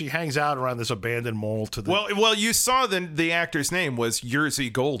ladies, so she hangs out around this abandoned mall to the... Well, you saw the actor's name was Jerzy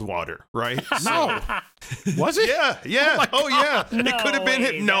Goldwater, right? No. Was it? Yeah. Oh, yeah. No it could have been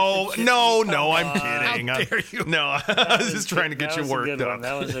way, him. No, I'm kidding. How dare you? No, I was just trying to get you worked up.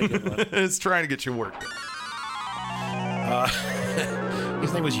 That was a good one. I was trying to get you worked up.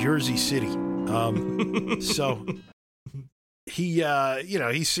 His name was Jersey City. So he,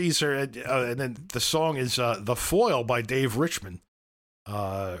 he sees her, and then the song is "The Foil" by Dave Richmond,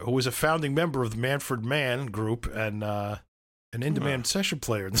 who was a founding member of the Manfred Mann group and an in-demand session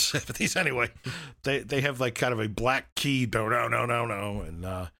player in the 70s. Anyway, they have kind of a black key, no,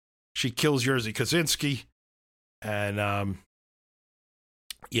 and she kills Jerzy Kosinski, and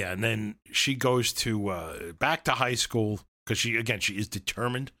and then she goes to back to high school because she is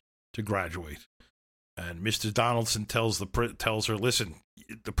determined to graduate. And Mr. Donaldson tells her, "Listen,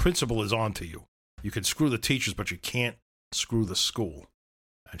 the principal is on to you. You can screw the teachers, but you can't screw the school."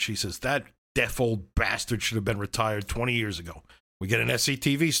 And she says, "That deaf old bastard should have been retired 20 years ago." We get an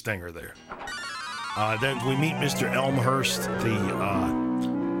SCTV stinger there. Then we meet Mr. Elmhurst,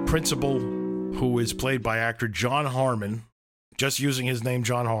 the principal, who is played by actor John Harmon, just using his name,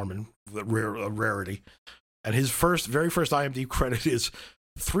 John Harmon, a rarity. And his very first IMDb credit is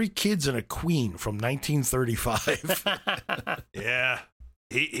 3 Kids and a Queen from 1935. Yeah.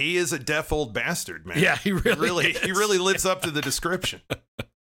 He is a deaf old bastard, man. Yeah, he really lives up to the description.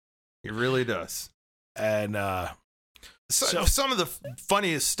 He really does. And some of the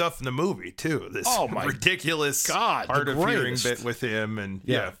funniest stuff in the movie too. This ridiculous hard of hearing bit with him, and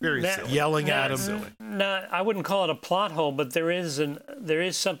very silly. Yelling at him. No, I wouldn't call it a plot hole, but there is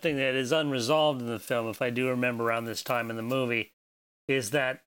something that is unresolved in the film. If I do remember around this time in the movie, is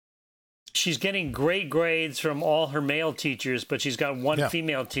that she's getting great grades from all her male teachers, but she's got one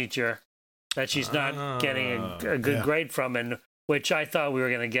female teacher that she's not getting a good grade from, and which I thought we were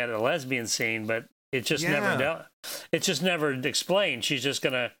going to get a lesbian scene, but it just never explained. She's just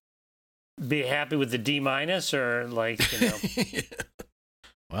gonna be happy with the D- or like, you know?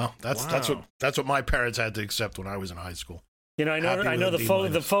 Well, that's what my parents had to accept when I was in high school. You know, I Happy know with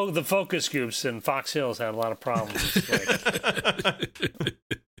the a D-. focus groups in Fox Hills had a lot of problems with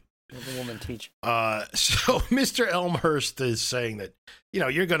the woman teacher. So Mr. Elmhurst is saying that, you know,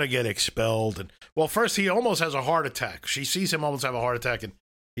 you're going to get expelled. And well, first he almost has a heart attack. She sees him almost have a heart attack, and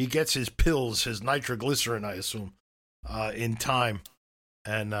he gets his pills, his nitroglycerin, I assume, in time.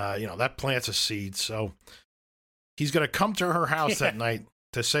 And, you know, that plants a seed. So he's going to come to her house that night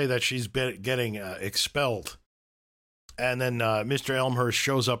to say that she's been getting expelled. And then Mr. Elmhurst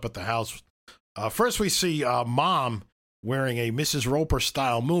shows up at the house. First we see Mom wearing a Mrs.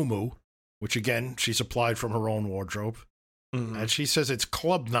 Roper-style muumuu, which, again, she supplied from her own wardrobe. Mm-hmm. And she says it's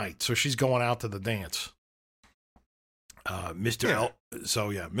club night, so she's going out to the dance. Mr.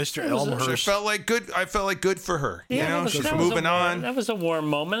 Elmhurst. I felt like good for her. Yeah, you know, she's moving on. That was a warm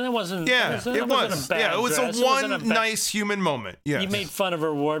moment. It wasn't. Yeah, it was. Yeah, it was dress. a one nice human moment. Yeah, you made fun of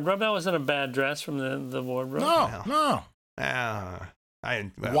her wardrobe. That wasn't a bad dress from the wardrobe. No.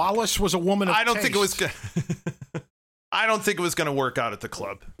 Wallace was a woman of I don't taste. think it was. I don't think it was going to work out at the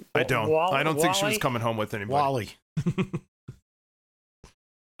club. I don't. I don't think she was coming home with anybody. Wally.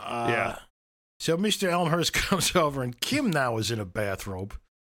 Yeah. So Mr. Elmhurst comes over, and Kim now is in a bathrobe.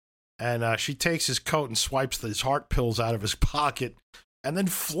 And she takes his coat and swipes his heart pills out of his pocket and then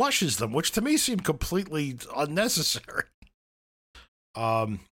flushes them, which to me seemed completely unnecessary. But,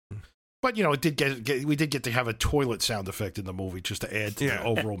 you know, it did we did get to have a toilet sound effect in the movie just to add to the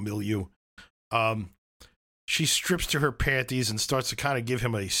overall milieu. She strips to her panties and starts to kind of give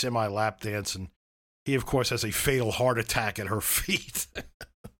him a semi-lap dance, and he, of course, has a fatal heart attack at her feet.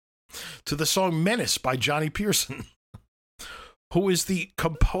 To the song Menace by Johnny Pearson, who is the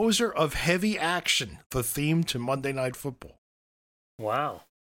composer of Heavy Action, the theme to Monday Night Football. Wow.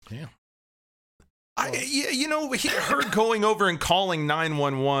 Yeah. You know, her going over and calling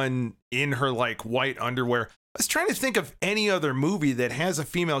 911 in her, like, white underwear. I was trying to think of any other movie that has a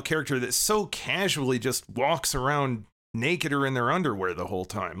female character that so casually just walks around naked or in their underwear the whole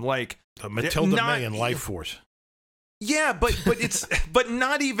time. Like Matilda May in Life Force. Yeah, but it's but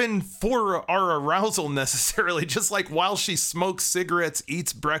not even for our arousal necessarily. Just like while she smokes cigarettes,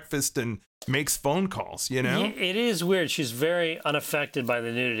 eats breakfast, and makes phone calls. You know, it is weird. She's very unaffected by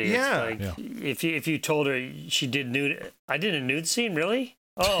the nudity. Yeah. It's like, if you told her she did nude, I did a nude scene, really?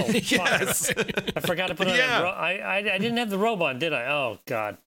 Oh, yes. I forgot to put on. I didn't have the robe on, did I? Oh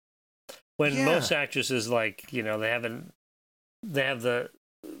God. When most actresses, like, you know, they have the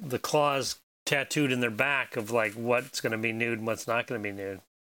claws tattooed in their back of like what's going to be nude and what's not going to be nude.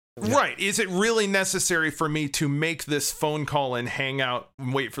 Right. Is it really necessary for me to make this phone call and hang out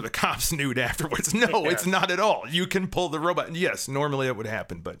and wait for the cops nude afterwards? No, it's not at all. You can pull the robot. Yes, normally it would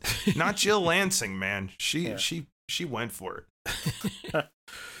happen, but not Jill Lansing, man. She went for it.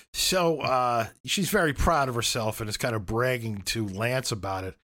 So she's very proud of herself and is kind of bragging to Lance about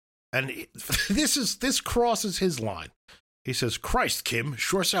it. And this crosses his line. He says, "Christ, Kim,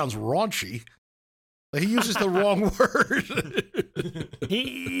 sure sounds raunchy." He uses the wrong word.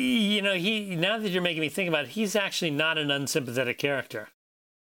 Now that you're making me think about it, he's actually not an unsympathetic character.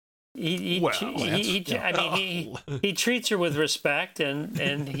 He treats her with respect,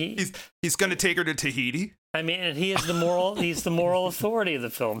 and he's going to take her to Tahiti. I mean, and he's the moral authority of the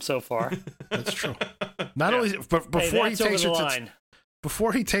film so far. That's true. Not only, but before he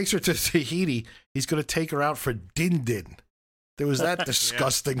takes her to Tahiti, he's going to take her out for din din. There was that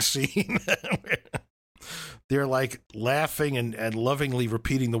disgusting scene. They're like laughing and lovingly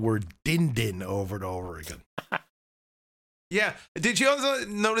repeating the word din din over and over again. Yeah. Did you also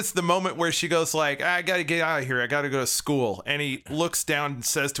notice the moment where she goes like, "I got to get out of here. I got to go to school." And he looks down and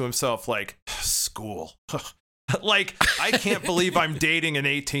says to himself like, "School." Like, I can't believe I'm dating an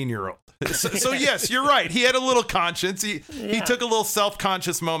 18-year-old. So yes, you're right. He had a little conscience. He took a little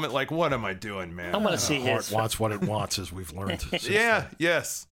self-conscious moment like, what am I doing, man? I want to see his heart wants what it wants, as we've learned.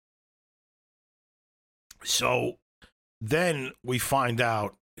 Yes. So then we find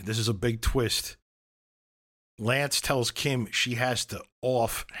out, this is a big twist. Lance tells Kim she has to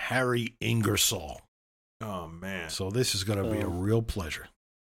off Harry Ingersoll. Oh, man. So this is going to be a real pleasure.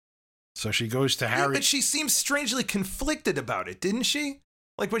 So she goes to Harry. But she seemed strangely conflicted about it, didn't she?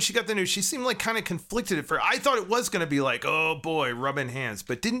 Like when she got the news, she seemed like kind of conflicted at first. I thought it was going to be like, oh boy, rubbing hands.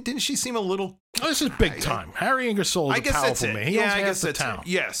 But didn't she seem a little... Oh, this is big time. Harry Ingersoll is a powerful man. He owns half the town.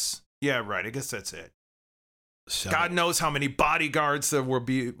 Yes. Yeah, right. I guess that's it. So. God knows how many bodyguards there will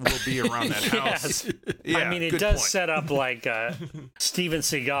be around that house. Yeah, I mean, it does set up like a Steven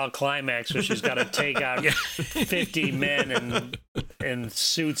Seagal climax where she's got to take out 50 men and in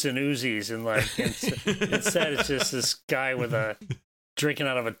suits and Uzis, and like instead it's just this guy with a drinking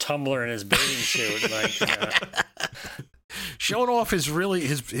out of a tumbler in his bathing suit, like showing off his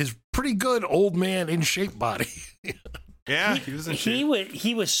pretty good old man in shape body. Yeah, he was in shape.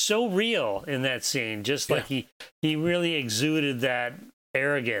 He was so real in that scene, just like he really exuded that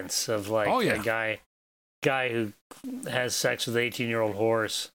arrogance of like a guy who has sex with 18-year-old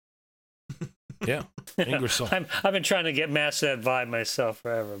horse. Yeah, Ingersoll. I've been trying to get master that vibe myself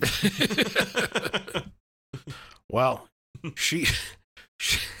forever. Well, she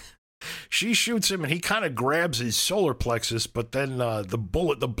shoots him, and he kind of grabs his solar plexus, but then the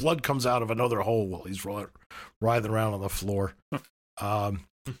blood comes out of another hole while he's writhing around on the floor.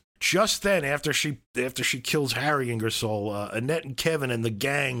 Just then, after she kills Harry Ingersoll, Annette and Kevin and the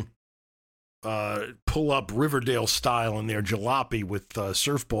gang pull up Riverdale style in their jalopy with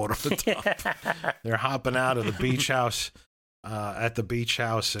surfboard on the top. They're hopping out of the beach house at the beach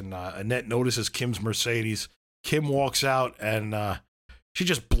house, and Annette notices Kim's Mercedes. Kim walks out, and she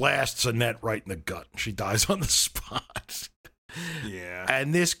just blasts Annette right in the gut. She dies on the spot. Yeah.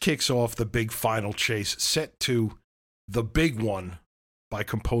 And this kicks off the big final chase, set to The Big One by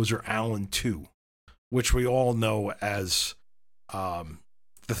composer Alan II, which we all know as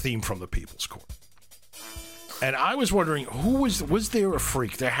the theme from The People's Court. And I was wondering, was there a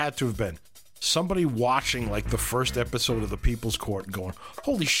freak? There had to have been somebody watching like the first episode of The People's Court and going,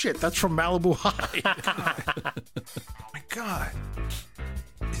 holy shit, that's from Malibu High. Oh my God.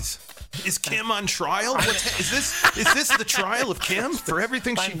 Is Kim on trial? Is this the trial of Kim for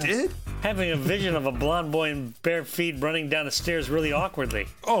everything she did? Having a vision of a blonde boy in bare feet running down the stairs really awkwardly.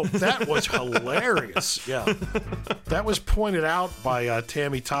 Oh, that was hilarious. Yeah. That was pointed out by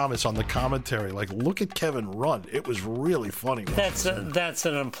Tammy Thomas on the commentary. Like, look at Kevin run. It was really funny. That's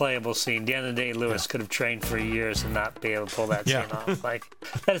an unplayable scene. Deanna Day-Lewis could have trained for years and not be able to pull that scene off. Like,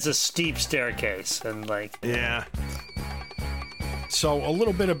 that is a steep staircase. And like, yeah. So a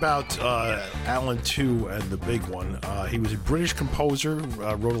little bit about Alan II and The Big One. He was a British composer,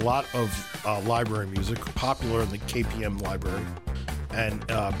 wrote a lot of library music, popular in the KPM library, and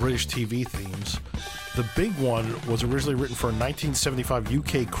British TV themes. The Big One was originally written for a 1975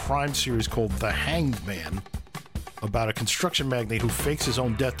 UK crime series called The Hanged Man, about a construction magnate who fakes his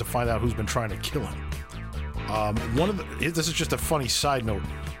own death to find out who's been trying to kill him. This is just a funny side note.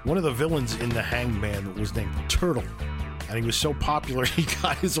 One of the villains in The Hanged Man was named Turtle. And he was so popular, he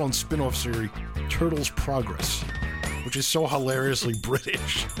got his own spin-off series, Turtles Progress, which is so hilariously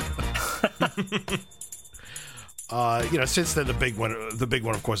British. Since then, the big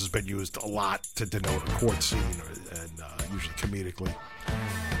one, of course, has been used a lot to denote a court scene, and usually comedically.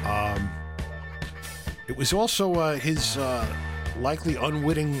 It was also his likely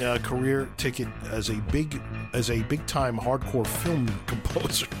unwitting career ticket as a big-time hardcore film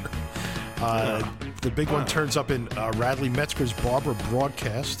composer. The Big One turns up in Radley Metzger's Barbara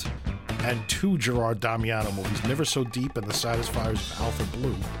Broadcast and 2 Gerard Damiano movies, Never So Deep and The Satisfiers of Alpha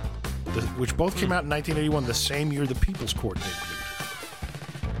Blue, which both came out in 1981, the same year The People's Court debuted.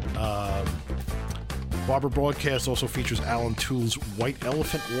 Barbara Broadcast also features Alan Toole's White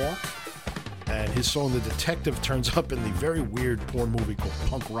Elephant Walk, and his song The Detective turns up in the very weird porn movie called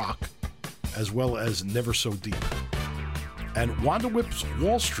Punk Rock, as well as Never So Deep. And Wanda Whip's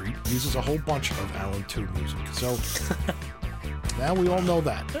Wall Street uses a whole bunch of Alan II music. So now we all know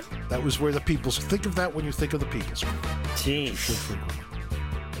that. That was where the People's... Think of that when you think of the People's. Jeez.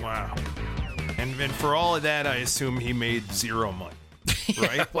 Wow. And for all of that, I assume he made zero money.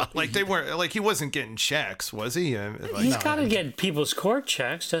 Right? Well, like they weren't... Like he wasn't getting checks, was he? He's got to get People's Court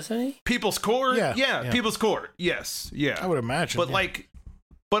checks, doesn't he? People's Court? Yeah. People's Court. Yes. Yeah. I would imagine. But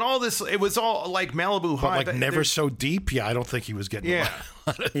But all this, it was all like Malibu High. But Never So Deep, I don't think he was getting a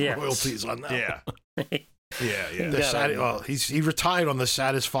lot of royalties on that. Yeah. He retired on the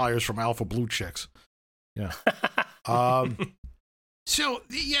Satisfiers from Alpha Blue checks. Yeah. And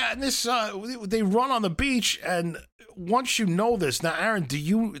this they run on the beach, and once you know this, now Aaron, do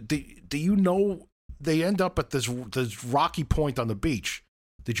you know they end up at this rocky point on the beach?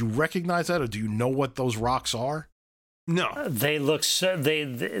 Did you recognize that, or do you know what those rocks are? No, they look so.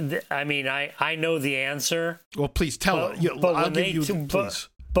 I mean, I know the answer. Well, please tell it. Please.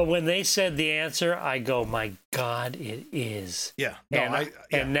 But when they said the answer, I go, "My God, it is." Yeah. No,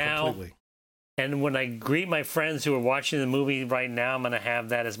 now, completely. And when I greet my friends who are watching the movie right now, I'm going to have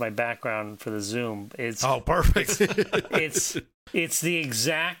that as my background for the Zoom. It's perfect. It's the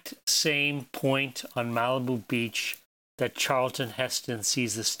exact same point on Malibu Beach that Charlton Heston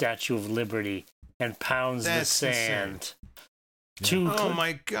sees the Statue of Liberty and pounds the sand. Oh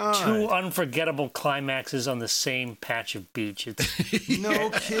my God. Two unforgettable climaxes on the same patch of beach. It's No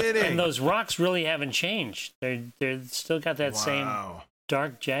kidding. and those rocks really haven't changed. They're still got that same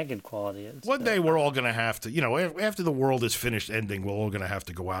dark, jagged quality. One day we're all going to have to, after the world is finished ending, we're all going to have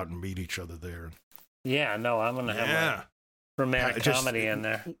to go out and meet each other there. Yeah, no, I'm going to have my romantic comedy in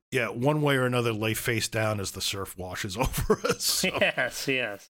there. Yeah, one way or another, lay face down as the surf washes over us. So,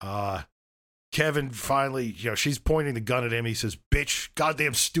 Yes. Kevin finally, she's pointing the gun at him. He says, "Bitch,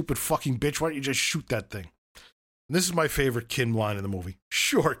 goddamn stupid fucking bitch, why don't you just shoot that thing?" And this is my favorite Kim line in the movie.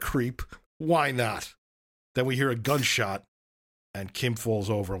 "Sure, creep. Why not?" Then we hear a gunshot, and Kim falls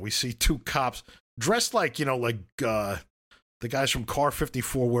over, and we see two cops dressed like, the guys from Car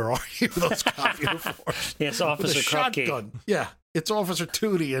 54. Where are you? Those cop uniforms. Yes, Officer With a shotgun. Yeah, it's Officer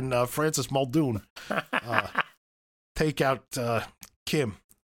Tootie and Francis Muldoon. Take out Kim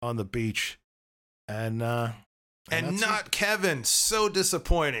on the beach. And not Kevin. So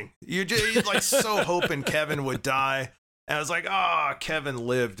disappointing. You're like so hoping Kevin would die. And I was like, Kevin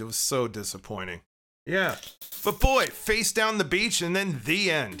lived. It was so disappointing. Yeah. But boy, face down the beach and then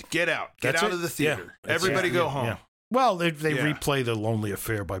the end. Get out. Get out of the theater. Yeah, Everybody go home. Yeah. Well, they replay the Lonely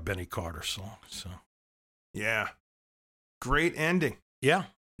Affair by Benny Carter song. So yeah. Great ending. Yeah.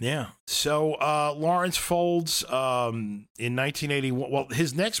 Yeah. So Lawrence Folds in 1981. Well,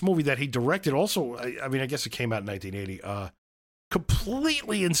 his next movie that he directed also, I guess it came out in 1980.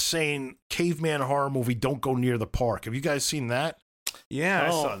 Completely insane caveman horror movie, Don't Go Near the Park. Have you guys seen that? Yeah, I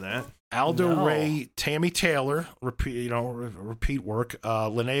saw that. Aldo Ray, Tammy Taylor, repeat work,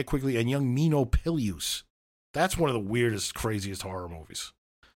 Linnea Quigley, and young Nino Pilius. That's one of the weirdest, craziest horror movies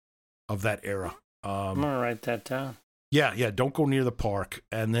of that era. I'm going to write that down. Yeah, Don't Go Near the Park.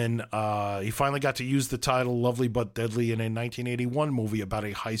 And then he finally got to use the title Lovely But Deadly in a 1981 movie about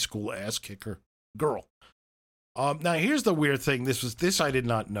a high school ass-kicker girl. Now, here's the weird thing. This I did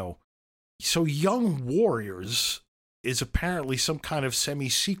not know. So Young Warriors is apparently some kind of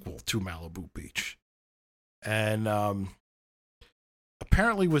semi-sequel to Malibu Beach. And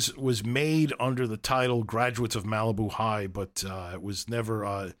apparently was made under the title Graduates of Malibu High, but it was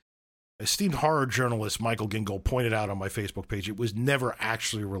never... esteemed horror journalist Michael Gingold pointed out on my Facebook page, it was never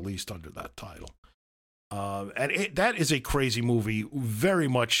actually released under that title. And that is a crazy movie, very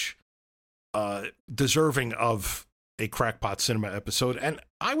much deserving of a Crackpot Cinema episode. And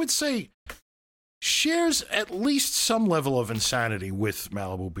I would say shares at least some level of insanity with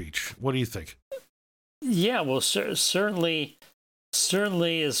Malibu Beach. What do you think? Yeah, well, certainly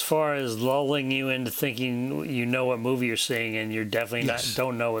as far as lulling you into thinking you know what movie you're seeing, and you're definitely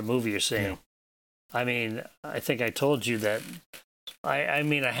don't know what movie you're seeing. Yeah. I mean, I think I told you that. I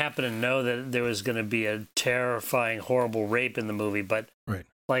happen to know that there was going to be a terrifying, horrible rape in the movie, but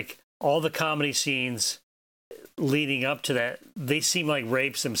like all the comedy scenes leading up to that, they seem like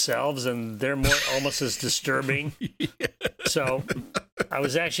rapes themselves, and they're more almost as disturbing. So I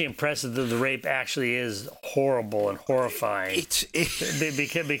was actually impressed that the rape actually is horrible and horrifying.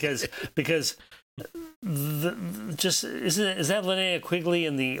 Because is that Linnea Quigley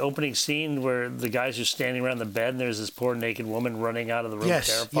in the opening scene where the guys are standing around the bed and there's this poor naked woman running out of the room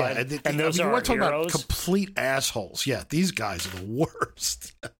terrified? Yeah. And those are we're talking heroes? About complete assholes. Yeah, these guys are the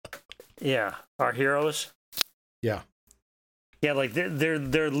worst. Yeah, our heroes. Yeah. Yeah, like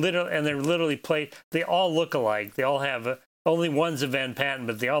they're literally played. They all look alike. They all have only one's a Van Patten,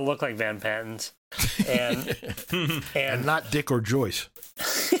 but they all look like Van Pattens, and not Dick or Joyce.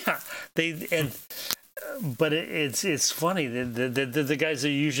 Yeah, but it's funny. The guys are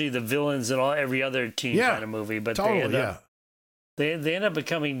usually the villains in every other teen kind of movie, but they end up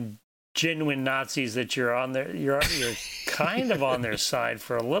becoming genuine Nazis that you're kind of on their side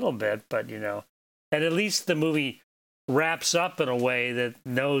for a little bit, but and at least the movie wraps up in a way that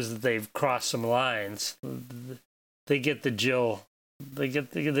knows that they've crossed some lines. They get the Jill, they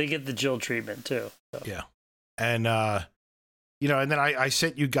get the Jill treatment too. So. Yeah, and and then I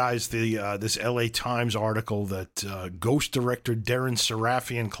sent you guys the this LA Times article that Ghost director Darren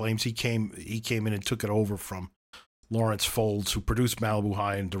Sarafian claims he came in and took it over from Lawrence Folds, who produced Malibu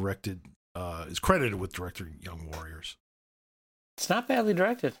High and is credited with directing Young Warriors. It's not badly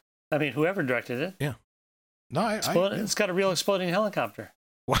directed. I mean, whoever directed it. Yeah. No, it's got a real exploding helicopter.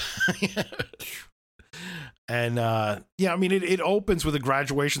 And it opens with a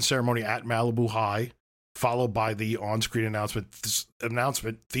graduation ceremony at Malibu High, followed by the on-screen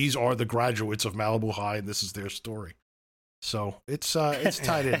announcement. These are the graduates of Malibu High, and this is their story. So it's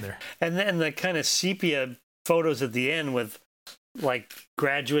tied in there. And then the kind of sepia photos at the end with like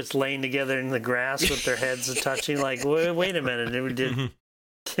graduates laying together in the grass with their heads touching. Like, wait a minute,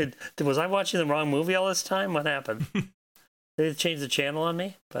 was I watching the wrong movie all this time? What happened? they changed the channel on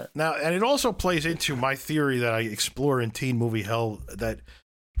me, but Now, and it also plays into my theory that I explore in Teen Movie Hell, that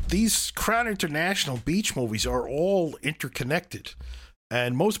these Crown International beach movies are all interconnected.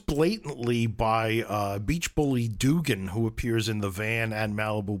 And most blatantly by beach bully Dugan, who appears in The Van and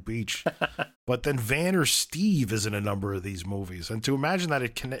Malibu Beach. But then Vanner Steve is in a number of these movies. And to imagine that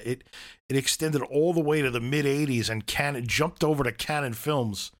it extended all the way to the mid-'80s and jumped over to Cannon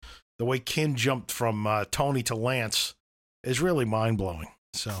Films, the way Kin jumped from Tony to Lance, is really mind-blowing.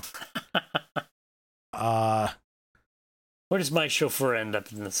 So, where does my chauffeur end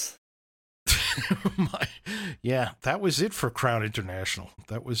up in this? Yeah, that was it for Crown International.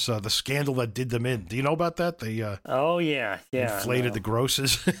 That was the scandal that did them in. Do you know about that? They oh yeah, inflated the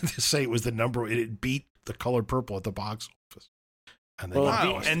grosses to say it was the number. It beat The Color Purple at the box office. And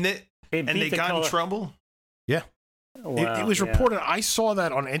they they got in trouble. Yeah, Wow, it was reported. I saw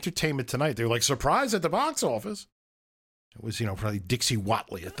that on Entertainment Tonight. They were like, surprise at the box office. It was probably Dixie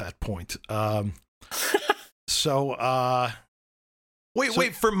Watley at that point.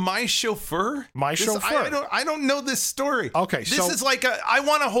 Wait, for My Chauffeur? My Chauffeur. I don't know this story. Okay, this is like I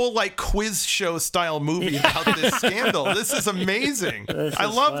want a whole like quiz show style movie about this scandal. This is amazing. I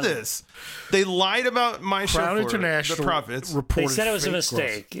love funny. this. They lied about My Crown Chauffeur. International The profits. They reported said it was a fake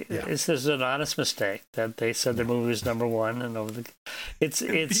mistake. growth. Yeah. This is an honest mistake that they said their movie was #1 and over the.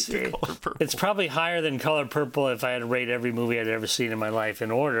 It's probably higher than Color Purple. If I had to rate every movie I'd ever seen in my life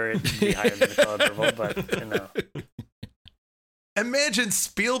in order, it'd be higher than Color Purple. But Imagine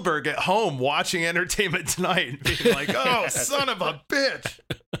Spielberg at home watching Entertainment Tonight, being like, "Oh, son of a bitch."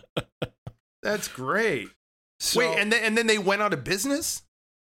 That's great. Wait, and then they went out of business?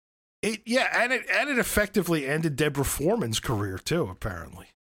 And it effectively ended Deborah Foreman's career too, apparently.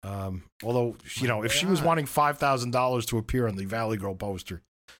 Although, if she was wanting $5,000 to appear on the Valley Girl poster,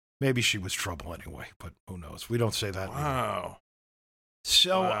 maybe she was trouble anyway, but who knows? We don't say that. Wow.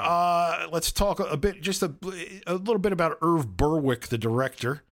 So, let's talk a bit, just a little bit about Irv Berwick, the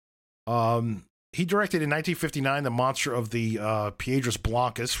director. He directed in 1959 The Monster of the Piedras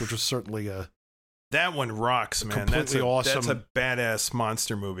Blancas, which was certainly that one rocks, man. Completely awesome. That's a badass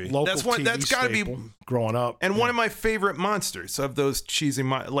monster movie. Local TV that's got to be growing up, and one of my favorite monsters of those cheesy,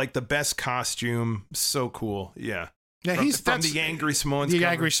 like the best costume, so cool. Yeah, he's from the Angry Samoans. The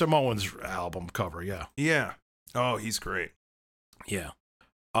Angry Samoans album cover. Yeah. Oh, he's great. Yeah.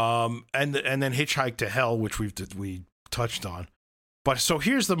 And then Hitchhike to Hell, which we touched on. But so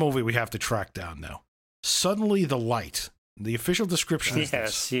here's the movie we have to track down now. Suddenly the Light. The official description is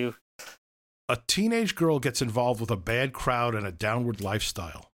this. A teenage girl gets involved with a bad crowd and a downward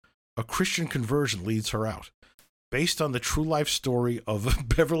lifestyle. A Christian conversion leads her out. Based on the true life story of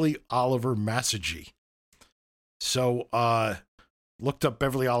Beverly Oliver Massagey. So, looked up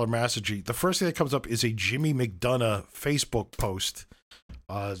Beverly Oliver Massagey. The first thing that comes up is a Jimmy McDonough Facebook post.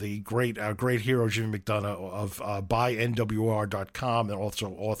 The great hero Jimmy McDonough of BuyNWR.com and also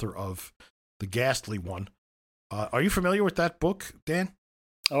author of The Ghastly One. Are you familiar with that book, Dan?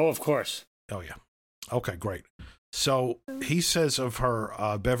 Oh, of course. Oh, yeah. Okay, great. So he says of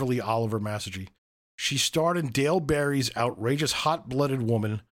her, Beverly Oliver Massagey, she starred in Dale Barry's outrageous Hot-Blooded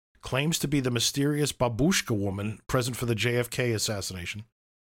Woman, claims to be the mysterious Babushka woman present for the JFK assassination,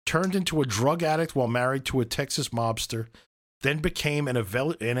 turned into a drug addict while married to a Texas mobster, then became an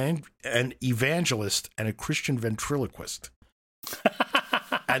evangelist and a Christian ventriloquist.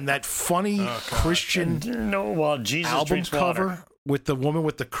 And that funny Christian Jesus album cover water. with the woman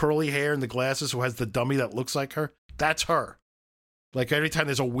with the curly hair and the glasses who has the dummy that looks like her, that's her. Like every time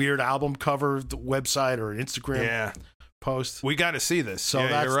there's a weird album cover website or an Instagram post. We got to see this. So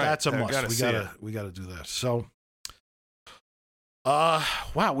that's a must. We got to do that. So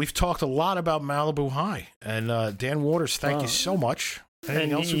wow, we've talked a lot about Malibu High, and Dan Waters, thank you so much.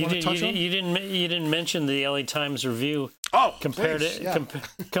 Anything else you want to touch on? You didn't mention the LA Times review. Oh, compared please,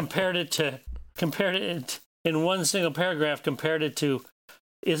 compared it in one single paragraph. Compared it to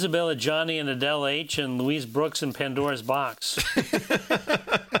Isabella Johnny and Adele H and Louise Brooks and Pandora's Box.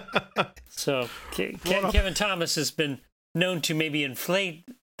 So Kevin Thomas has been known to maybe inflate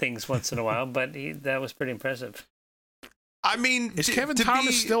things once in a while, but that was pretty impressive. I mean, is Kevin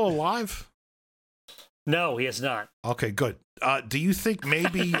Thomas still alive? No, he is not. Okay, good. Do you think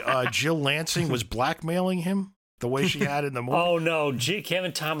maybe Jill Lansing was blackmailing him the way she had in the movie? Oh no,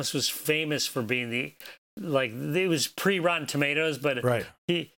 Kevin Thomas was famous for being it was pre-Rotten Tomatoes, but right.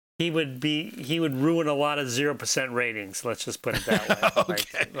 he would ruin a lot of 0% ratings. Let's just put it that way.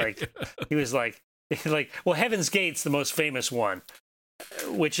 Okay. Like he was like Heaven's Gate's the most famous one,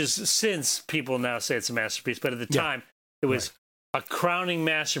 which is since people now say it's a masterpiece, but at the time it was a crowning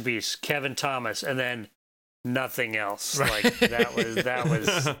masterpiece. Kevin Thomas, and then nothing else. Like that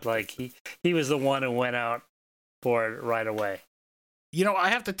was like he was the one who went out for it right away. You know, I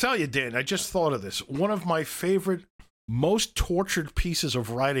have to tell you, Dan, I just thought of this. One of my favorite, most tortured pieces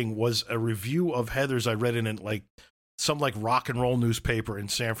of writing was a review of Heathers I read in some rock and roll newspaper in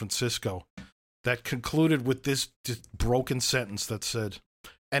San Francisco that concluded with this broken sentence that said,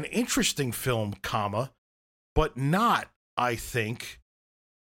 an interesting film, comma, but not, I think,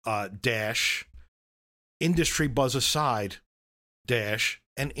 dash, industry buzz aside, dash,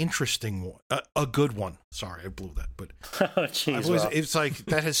 an interesting one, a good one. Sorry, I blew that, but Oh, jeez. it's like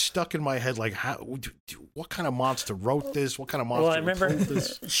that has stuck in my head. Like, what kind of monster wrote this? What kind of monster? Well, I remember. wrote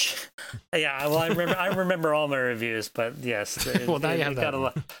this? Yeah, well, I remember all my reviews, but yes. Well, now you have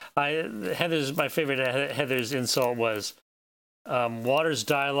that. Heather's my favorite. Heather's insult was, Waters'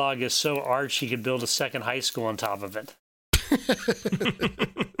 dialogue is so arch he could build a second high school on top of it.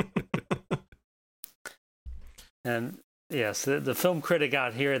 And yes, the film critic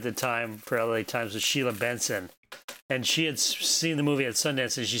out here at the time for LA Times was Sheila Benson, and she had seen the movie at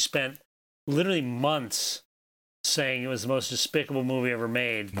Sundance, and she spent literally months saying it was the most despicable movie ever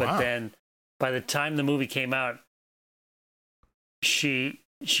made. But then, by the time the movie came out, she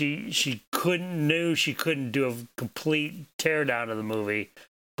couldn't do a complete teardown of the movie,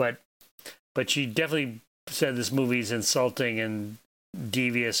 but she definitely said this movie is insulting and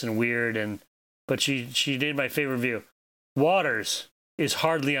devious and weird, but she did my favorite review. Waters is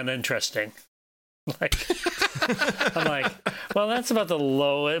hardly uninteresting. Like, I'm like, well, that's about the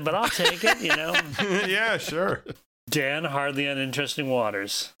low, but I'll take it, you know. Yeah, sure. Dan, hardly uninteresting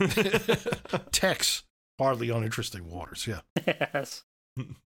Waters. Tex, hardly uninteresting Waters. Yeah. Yes.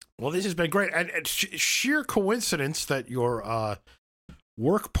 Well, this has been great, and sheer coincidence that your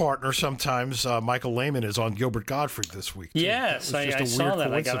work partner sometimes, Michael Lehman, is on Gilbert Gottfried this week. Too. Yes, I weird saw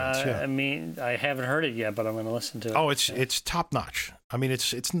that. Yeah. I mean, I haven't heard it yet, but I'm going to listen to it. Oh, it's top notch. I mean,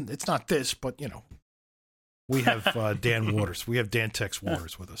 it's not this, but you know, we have Dan Waters. We have Dan Tex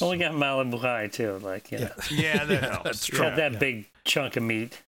Waters with us. Well, we got Malibu High too. Like, yeah, that helps. That's true. Got that big chunk of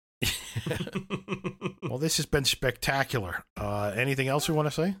meat. Well, this has been spectacular. Anything else we want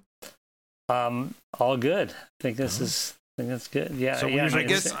to say? All good. I think that's good. Yeah. So yeah, I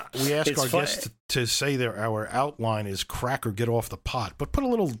guess we ask our fun. guests to say our outline is crack or get off the pot, but put a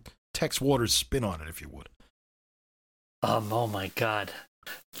little Tex Waters spin on it if you would. Oh my God.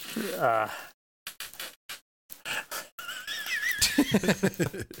 I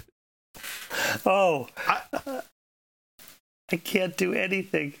can't do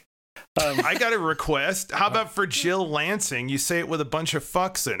anything. I got a request. How about for Jill Lansing? You say it with a bunch of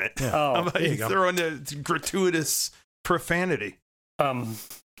fucks in it. Yeah. How about you throw in a gratuitous profanity?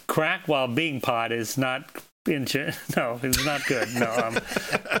 Crack while being pot is not no, it's not good. No,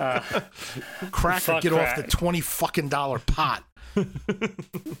 crack or get off the $20 pot.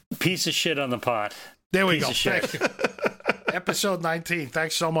 Piece of shit on the pot. There we go. Piece of shit. Episode 19.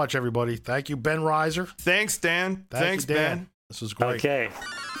 Thanks so much, everybody. Thank you, Ben Reiser. Thanks, Dan. Thanks, Ben. This was great. Okay.